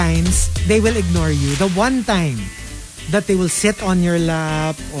 10 times, they will ignore you. The one time that they will sit on your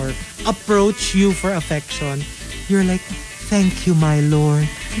lap or approach you for affection, you're like, thank you, my lord.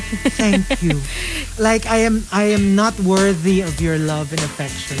 Thank you. Like, I am not worthy of your love and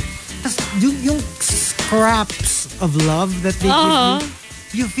affection. Tas, yung scraps of love that they give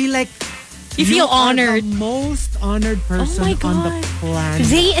you feel like you feel honored. Are the most honored person on the planet.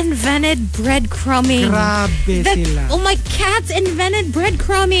 They invented breadcrumbing. Grabe sila. Oh my, cats invented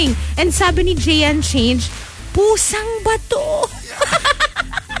breadcrumbing. And sabi ni JN Change, pusang bato.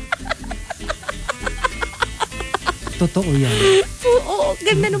 Totoo yan. Oo,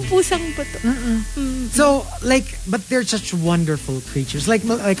 ganda ng pusang bato. So, like, but they're such wonderful creatures. Like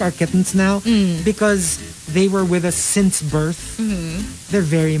our kittens now, because they were with us since birth, they're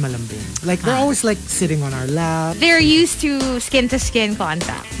very malambing. Like, they're always like sitting on our lap. They're used to skin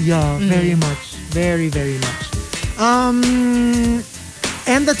contact. Yeah, very much. Very, very much.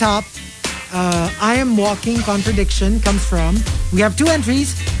 And the top, I am walking contradiction comes from, we have 2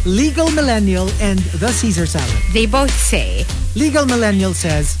 entries, Legal Millennial and the Caesar Salad. They both say, Legal Millennial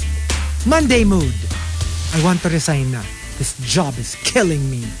says, Monday mood. I want to resign na. This job is killing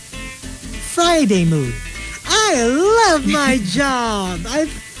me. Friday mood. I love my job. I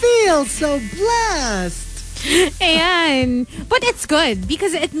feel so blessed. ayan. But it's good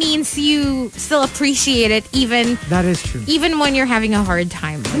because it means you still appreciate it even That is true. even when you're having a hard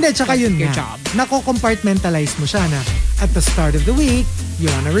time with, Hindi, tsaka yun your nga. job. Nako-compartmentalize mo siya na at the start of the week, you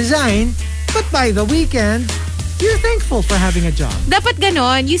wanna resign, but by the weekend, you're thankful for having a job. Dapat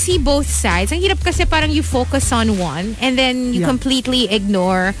ganon. You see both sides. Ang hirap kasi parang you focus on one and then you completely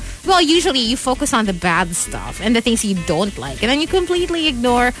ignore. Well, usually you focus on the bad stuff and the things you don't like. And then you completely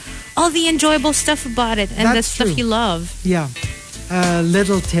ignore all the enjoyable stuff about it and the That's stuff true. you love. Yeah. A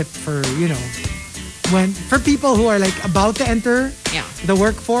little tip for, for people who are like about to enter the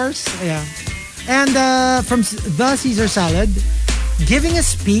workforce. Yeah. And from the Caesar Salad, giving a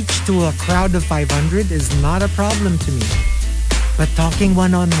speech to a crowd of 500 is not a problem to me. But talking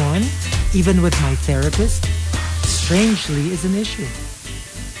one-on-one, even with my therapist, strangely is an issue.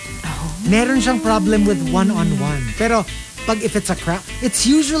 Meron siyang problem with one-on-one. Pero if it's a crowd, it's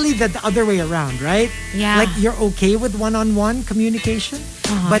usually the other way around, right? Yeah. Like you're okay with one-on-one communication,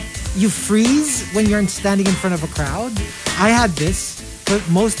 but you freeze when you're standing in front of a crowd. I had this for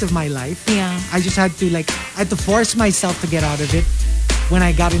most of my life. Yeah. I just had to force myself to get out of it when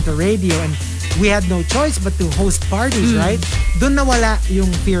I got into radio, and we had no choice but to host parties, right? Doon nawala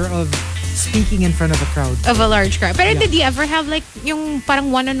yung fear of speaking in front of a crowd. Of a large crowd. Pero did you ever have like yung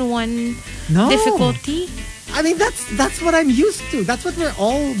parang one-on-one difficulty? I mean, that's what I'm used to. That's what we're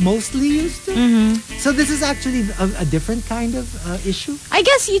all mostly used to. So this is actually a different kind of issue. I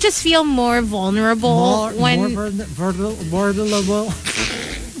guess you just feel more vulnerable when... More vulnerable.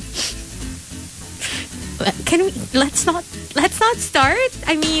 Let's not start.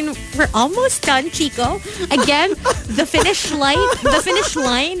 I mean, we're almost done, Chico. Again, the finish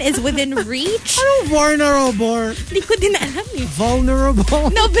line is within reach. Ano vulnerable? Hindi ko din alam eh.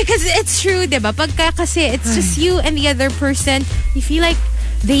 Vulnerable? No, because it's true, diba? Pagka kasi it's just you and the other person, you feel like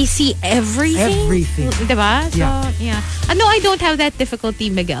they see everything. Diba? So, yeah. No, I don't have that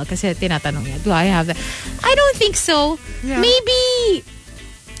difficulty, Miguel, kasi tinatanong niya, do I have that? I don't think so. Yeah. Maybe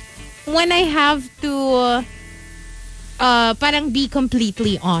when I have to parang be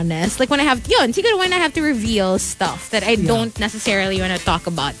completely honest. Like when I have to reveal stuff that I don't necessarily want to talk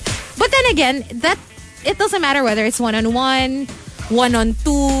about. But then again, that it doesn't matter whether it's one-on-one,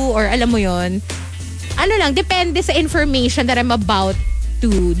 one-on-two, or alam mo yun. Ano lang, depende sa information that I'm about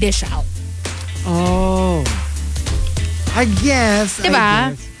to dish out. Oh. I guess.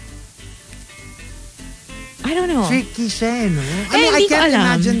 Diba? I don't know. Tricky siya, no? I mean, I can't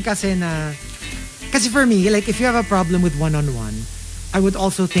imagine kasi na... Kasi for me, like, if you have a problem with one-on-one, I would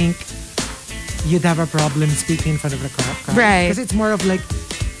also think you'd have a problem speaking in front of the crowd. Right. Because it's more of like,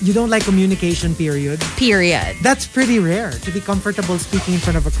 you don't like communication, period. That's pretty rare, to be comfortable speaking in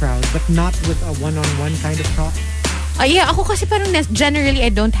front of a crowd, but not with a one-on-one kind of talk. Yeah, ako kasi parang generally I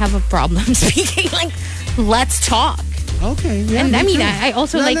don't have a problem speaking. Like, let's talk. Okay. Yeah, and I mean, I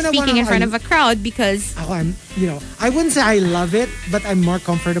also like speaking in front of a crowd because... I'm, I wouldn't say I love it, but I'm more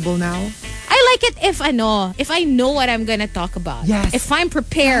comfortable now. I like it if I know what I'm gonna talk about. Yes. If I'm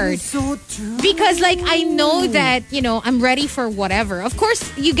prepared. That is so true. Because like I know that, I'm ready for whatever. Of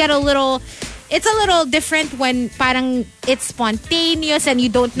course, you get it's a little different when parang it's spontaneous and you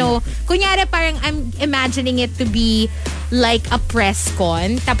don't know. Kunyari parang I'm imagining it to be like a press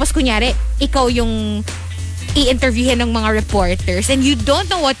con. Tapos kunyari, ikaw yung i-interviewin ng mga reporters and you don't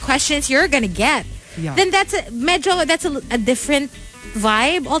know what questions you're gonna get. Yeah. Then that's a different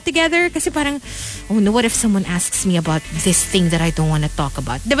vibe altogether kasi parang, oh no, what if someone asks me about this thing that I don't want to talk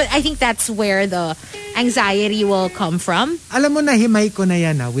about? But I think that's where the anxiety will come from. Alam mo, nahimay ko na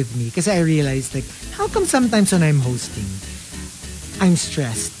yan with me kasi I realized like, how come sometimes when I'm hosting, I'm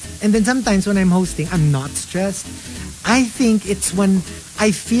stressed? And then sometimes when I'm hosting, I'm not stressed. I think it's when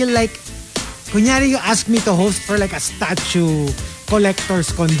I feel like, kunyari you ask me to host for like a statue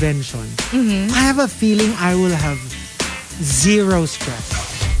collector's convention. I have a feeling I will have zero stress.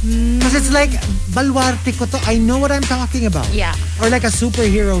 Because it's like, balwarte ko to. I know what I'm talking about. Yeah. Or like a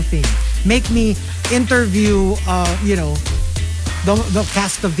superhero thing. Make me interview, the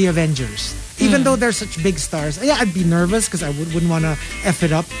cast of the Avengers. Even though they're such big stars. Yeah, I'd be nervous because I wouldn't want to F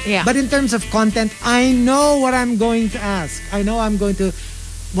it up. Yeah. But in terms of content, I know what I'm going to ask. I know what I'm going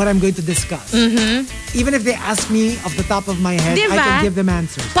to discuss. Even if they ask me off the top of my head, diba? I can give them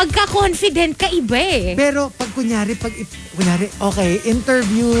answers. Pagka-confident ka, iba eh. Pero pag kunyari, okay,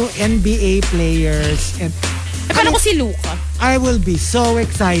 interview NBA players. And, paano ko si Luka? I will be so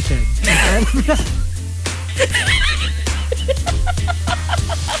excited.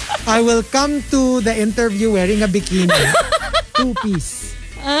 I will come to the interview wearing a bikini. 2-piece.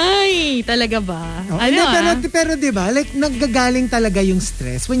 Ay, talaga ba? Pero diba, like, naggagaling talaga yung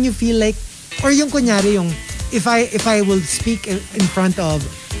stress when you feel like, or yung kunyari yung, if I will speak in front of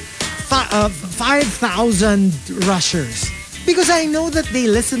 5,000 rushers, because I know that they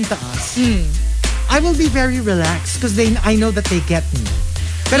listen to us, I will be very relaxed because I know that they get me.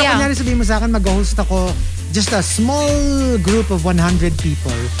 Pero kunyari sabihin mo sa akin, mag-host ako just a small group of 100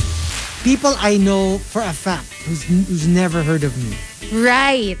 people I know for a fact who's never heard of me.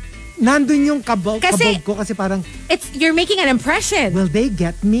 Right. Nandun yung kabog ko kasi parang, you're making an impression. Will they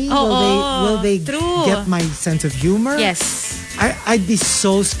get me? Will they true. get my sense of humor? Yes. I'd be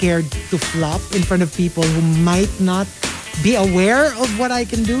so scared to flop in front of people who might not be aware of what I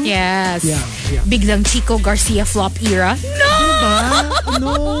can do. Yes. Yeah. Biglang Chico Garcia flop era. No! Diba?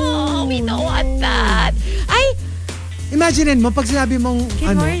 No! We don't want that. Imaginein mo, pag sinabi mong,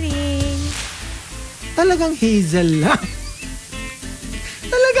 Good morning. Talagang Hazel lang.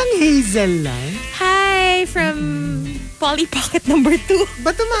 Talagang Hazel lang. Hi from Polly Pocket number 2.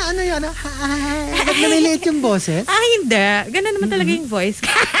 Ba't yun? Hi. Ba't namiliit yung boses? Hindi. Ganun naman talaga yung voice.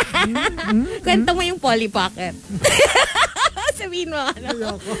 Kwento mo yung Polly Pocket. Sabihin mo,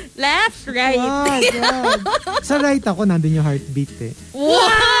 left, right. God. Sa right ako, nandun yung heartbeat eh. Wow!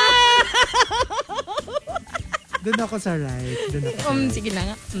 Doon ako sa right. Sige na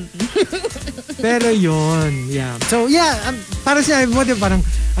nga. Pero yun, yeah. So yeah, parang sinabi mo, di ba, parang,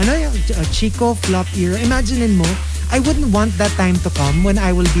 yung Chico flop era. Imagine mo, I wouldn't want that time to come when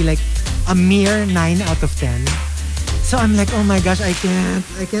I will be like a mere 9 out of 10. So I'm like, oh my gosh, I can't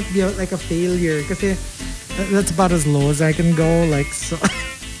be like a failure. Kasi that's about as low as I can go. Like, so.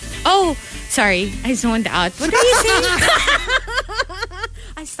 Oh, sorry. I zoned out. What are you saying?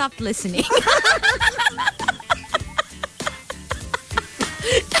 I stopped listening.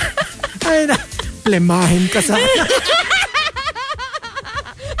 Ay na, plemahin ka sa...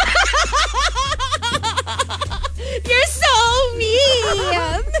 You're so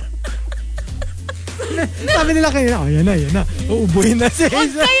mean! Sabi nila kanina, yan na. Uubuhin na si Huwag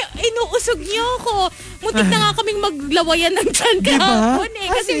Hazel. kayo, inuusog niyo ako. Muntik na nga kaming maglawayan ng tiyan kahapon eh.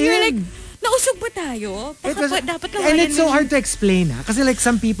 Kasi you're like, nausog ba tayo? Dapat lawayan. And it's so hard to explain. Kasi like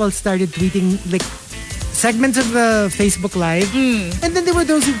some people started tweeting like segments of the Facebook Live. And then there were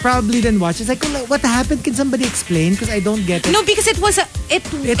those who probably didn't watch. It's like, what happened? Can somebody explain? Because I don't get it. No, because it wasn't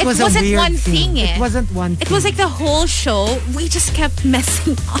one thing eh. It wasn't one thing. It was like the whole show. We just kept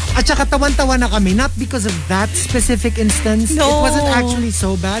messing up. At saka tawan-tawa na kami. Not because of that specific instance. No. It wasn't actually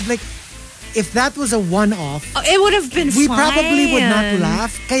so bad. Like, if that was a one-off, it would have been we fine. probably would not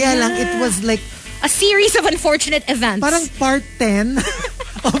laugh. Kaya lang, it was like a series of unfortunate events. parang part 10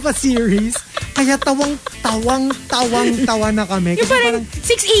 of a series. Kaya tawang-tawa na kami. Yung parang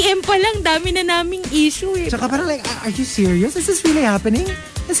 6 a.m. pa lang, dami na naming issue eh. Tsaka parang like, are you serious? Is this really happening?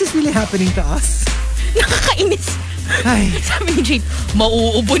 Is this really happening to us? Nakakainis. Ay. Sabi ni Jade,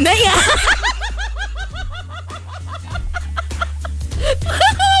 mauubo na yan.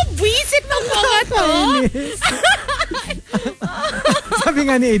 Buisit ng mga to. Sabi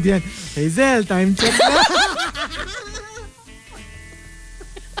nga ni Adrian, Hazel, time check na.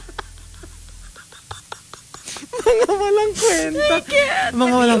 Mga walang kwenta.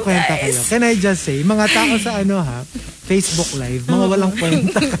 Mga walang kwenta kayo. Can I just say, mga tao sa Facebook Live, mga walang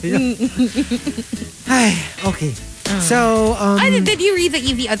kwenta kayo. Ay, okay. So, did you read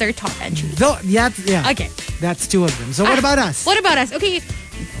the other top entries? Yeah. Okay. That's 2 of them. So what about us? What about us? Okay.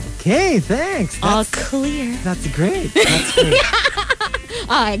 Okay, thanks. All clear. That's great.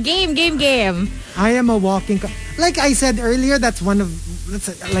 Game. I am a walking... Like I said earlier, that's one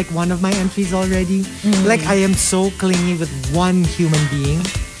of my entries already. Like I am so clingy with one human being.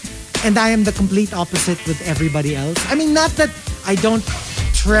 And I am the complete opposite with everybody else. I mean, not that I don't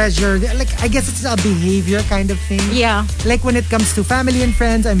treasure... Like, I guess it's a behavior kind of thing. Yeah. Like when it comes to family and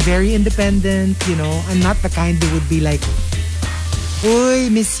friends, I'm very independent, I'm not the kind who would be like, uy,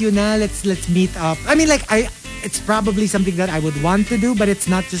 miss you na, let's meet up. I mean, like, it's probably something that I would want to do, but it's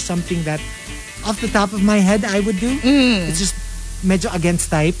not just something that off the top of my head I would do. It's just medyo against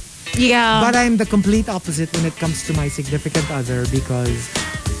type. Yeah. But I'm the complete opposite when it comes to my significant other because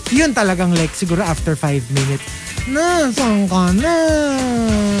yun talagang like siguro after 5 minutes, saan ka na?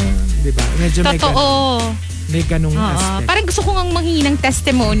 Diba? Medyo may ganung aspect. Parang gusto ko ngang manghingi ng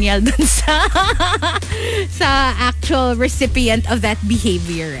testimonial dun sa actual recipient of that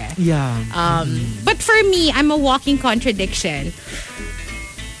behavior. Yeah. But for me, I'm a walking contradiction.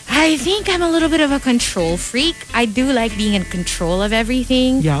 I think I'm a little bit of a control freak. I do like being in control of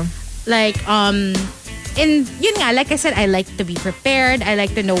everything. Yeah. Like, yun nga, like I said, I like to be prepared. I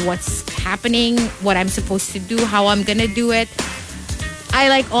like to know what's happening, what I'm supposed to do, how I'm gonna do it. I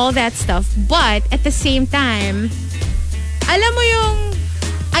like all that stuff. But at the same time, alam mo yung,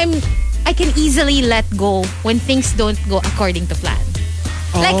 I can easily let go when things don't go according to plan.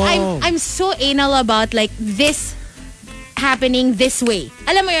 Like, I'm so anal about like this happening this way.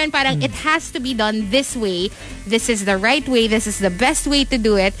 Alam mo yun, parang it has to be done this way. This is the right way. This is the best way to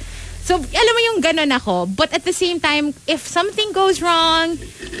do it. So, alam mo yung ganon ako. But at the same time, if something goes wrong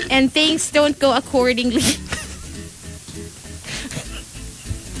and things don't go accordingly...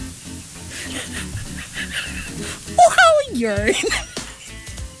 Wow, yarn.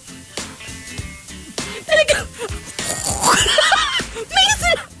 Talaga. May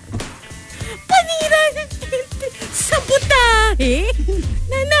panira sa butahe.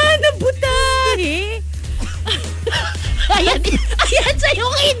 Nananabutahe. Ayan sa'yo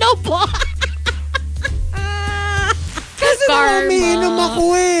kinubo. Kasi umiinom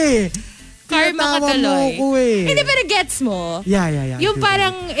ako eh. Karma ka tuloy. Hindi, pero gets mo. Yeah. Yung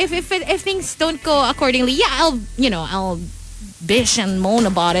parang, if things don't go accordingly, I'll bitch and moan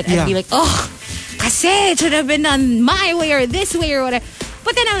about it and be like, kasi it should have been done my way or this way or whatever.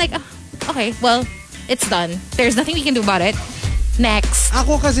 But then I'm like, okay, well, it's done. There's nothing we can do about it. Next.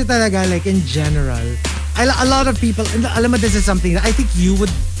 Ako kasi talaga, like in general, a lot of people, alam mo, this is something that I think you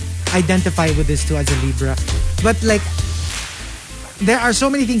would identify with this too as a Libra. But like, there are so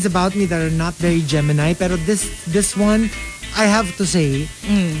many things about me that are not very Gemini. Pero this one, I have to say,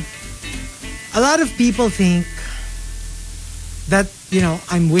 a lot of people think that,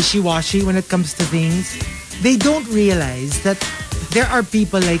 I'm wishy-washy when it comes to things. They don't realize that there are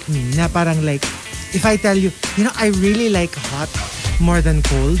people like me na parang like, if I tell you, I really like hot more than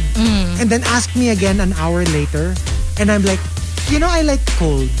cold. And then ask me again an hour later. And I'm like, I like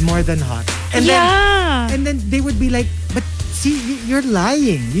cold more than hot. And then they would be like, but see, you're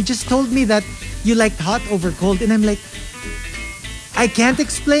lying. You just told me that you liked hot over cold. And I'm like, I can't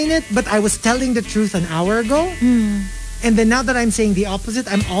explain it, but I was telling the truth an hour ago. And then now that I'm saying the opposite,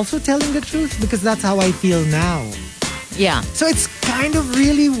 I'm also telling the truth because that's how I feel now. Yeah. So it's kind of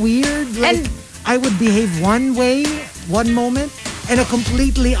really weird. Like, and I would behave one way, one moment, and a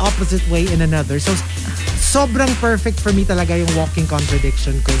completely opposite way in another. So sobrang perfect for me talaga yung walking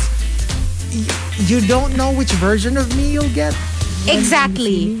contradiction because you don't know which version of me you'll get.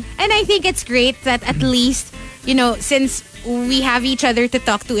 Exactly. And I think it's great that at least, since we have each other to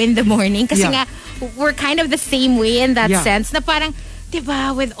talk to in the morning, kasi nga, we're kind of the same way in that sense na parang,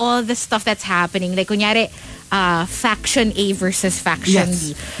 diba, with all the stuff that's happening, like kunyari, faction A versus faction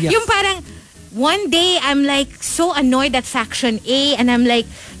B. Yes. Yung parang, one day I'm like so annoyed at faction A and I'm like,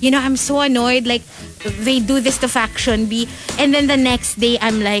 I'm so annoyed, like they do this to faction B. And then the next day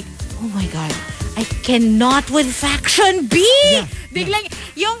I'm like, oh my God, I cannot with faction B. Biglang,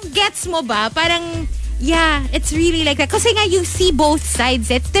 yung gets mo ba? Parang, it's really like that. Kasi nga you see both sides.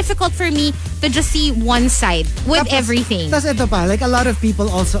 It's difficult for me to just see one side with everything. Tapos ito pa, like a lot of people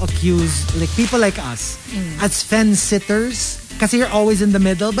also accuse like people like us as fence-sitters kasi you're always in the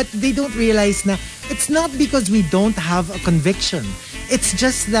middle, but they don't realize na it's not because we don't have a conviction. It's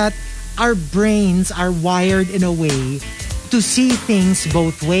just that our brains are wired in a way to see things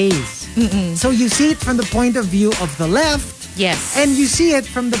both ways. So you see it from the point of view of the left. Yes. And you see it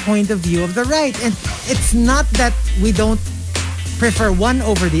from the point of view of the right. And it's not that we don't prefer one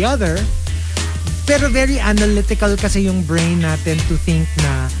over the other, pero very analytical kasi yung brain natin to think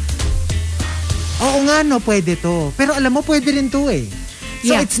na, oo nga no, pwede to. Pero alam mo, pwede rin to eh.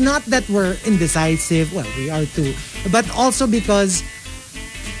 So it's not that we're indecisive. Well, we are too. But also because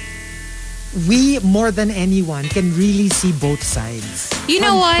we, more than anyone, can really see both sides. You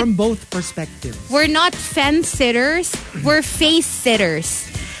know what? From both perspectives. We're not fence sitters. We're face sitters.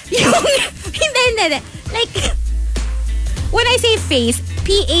 Hindi. Like, when I say face,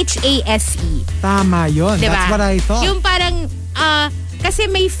 P-H-A-S-E. Tama yun. Diba? That's what I thought. Yung parang, kasi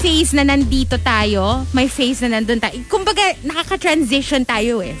may face na nandito tayo, may face na nandun tayo. Kumbaga, nakaka-transition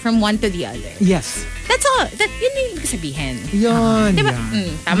tayo from one to the other. Yes. That's all. Yun yung ibig sabihin. Yun. Diba?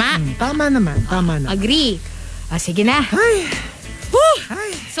 Tama? Tama naman. Agree. Sige na. Ay. Woo!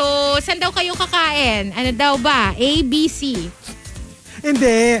 Ay. So, saan daw kayo kakain? Ano daw ba? A, B, C?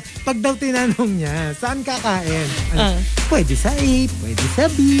 Hindi. Pag daw tinanong niya, saan kakain? Pwede sa A, pwede sa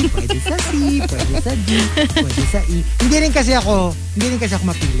B, pwede sa C, pwede sa D, pwede sa E. Hindi rin kasi ako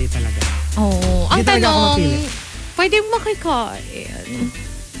mapili talaga. Oh, ang hindi tanong, pwede makikain.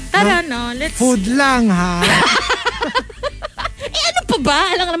 Tara na, let's... Food lang, ha? Ano pa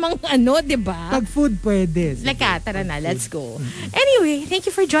ba? Alam namang diba? Pag food, pwede. Tara na, let's go. Anyway, thank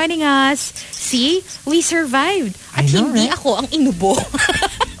you for joining us. See, we survived. At hindi ako ang inubo.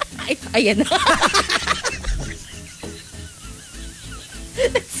 Ayan na.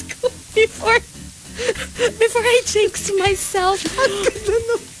 Let's go. Before I jinx myself.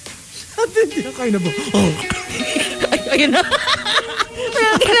 At hindi ako inubo. Ayan na.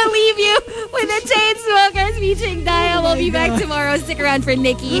 We're gonna leave you with the Chainsmokers featuring Dial. We'll be back tomorrow. Stick around for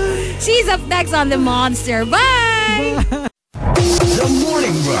Nikki. She's up next on The Monster. Bye! The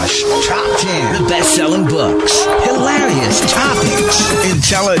Morning Rush Top 10. The best-selling books. Hilarious topics.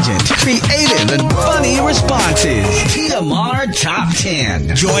 Intelligent, creative, and funny responses. TMR Top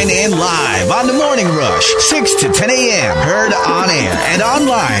 10. Join in live on The Morning Rush, 6 to 10 a.m. Heard on air and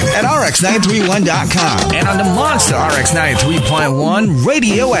online at rx931.com and on the Monster RX 93.1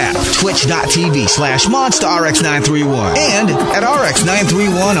 radio app. Twitch.tv/MonsterRX931 and at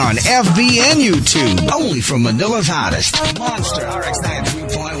RX931 on FB and YouTube. Only from Manila's hottest. Monster RX931.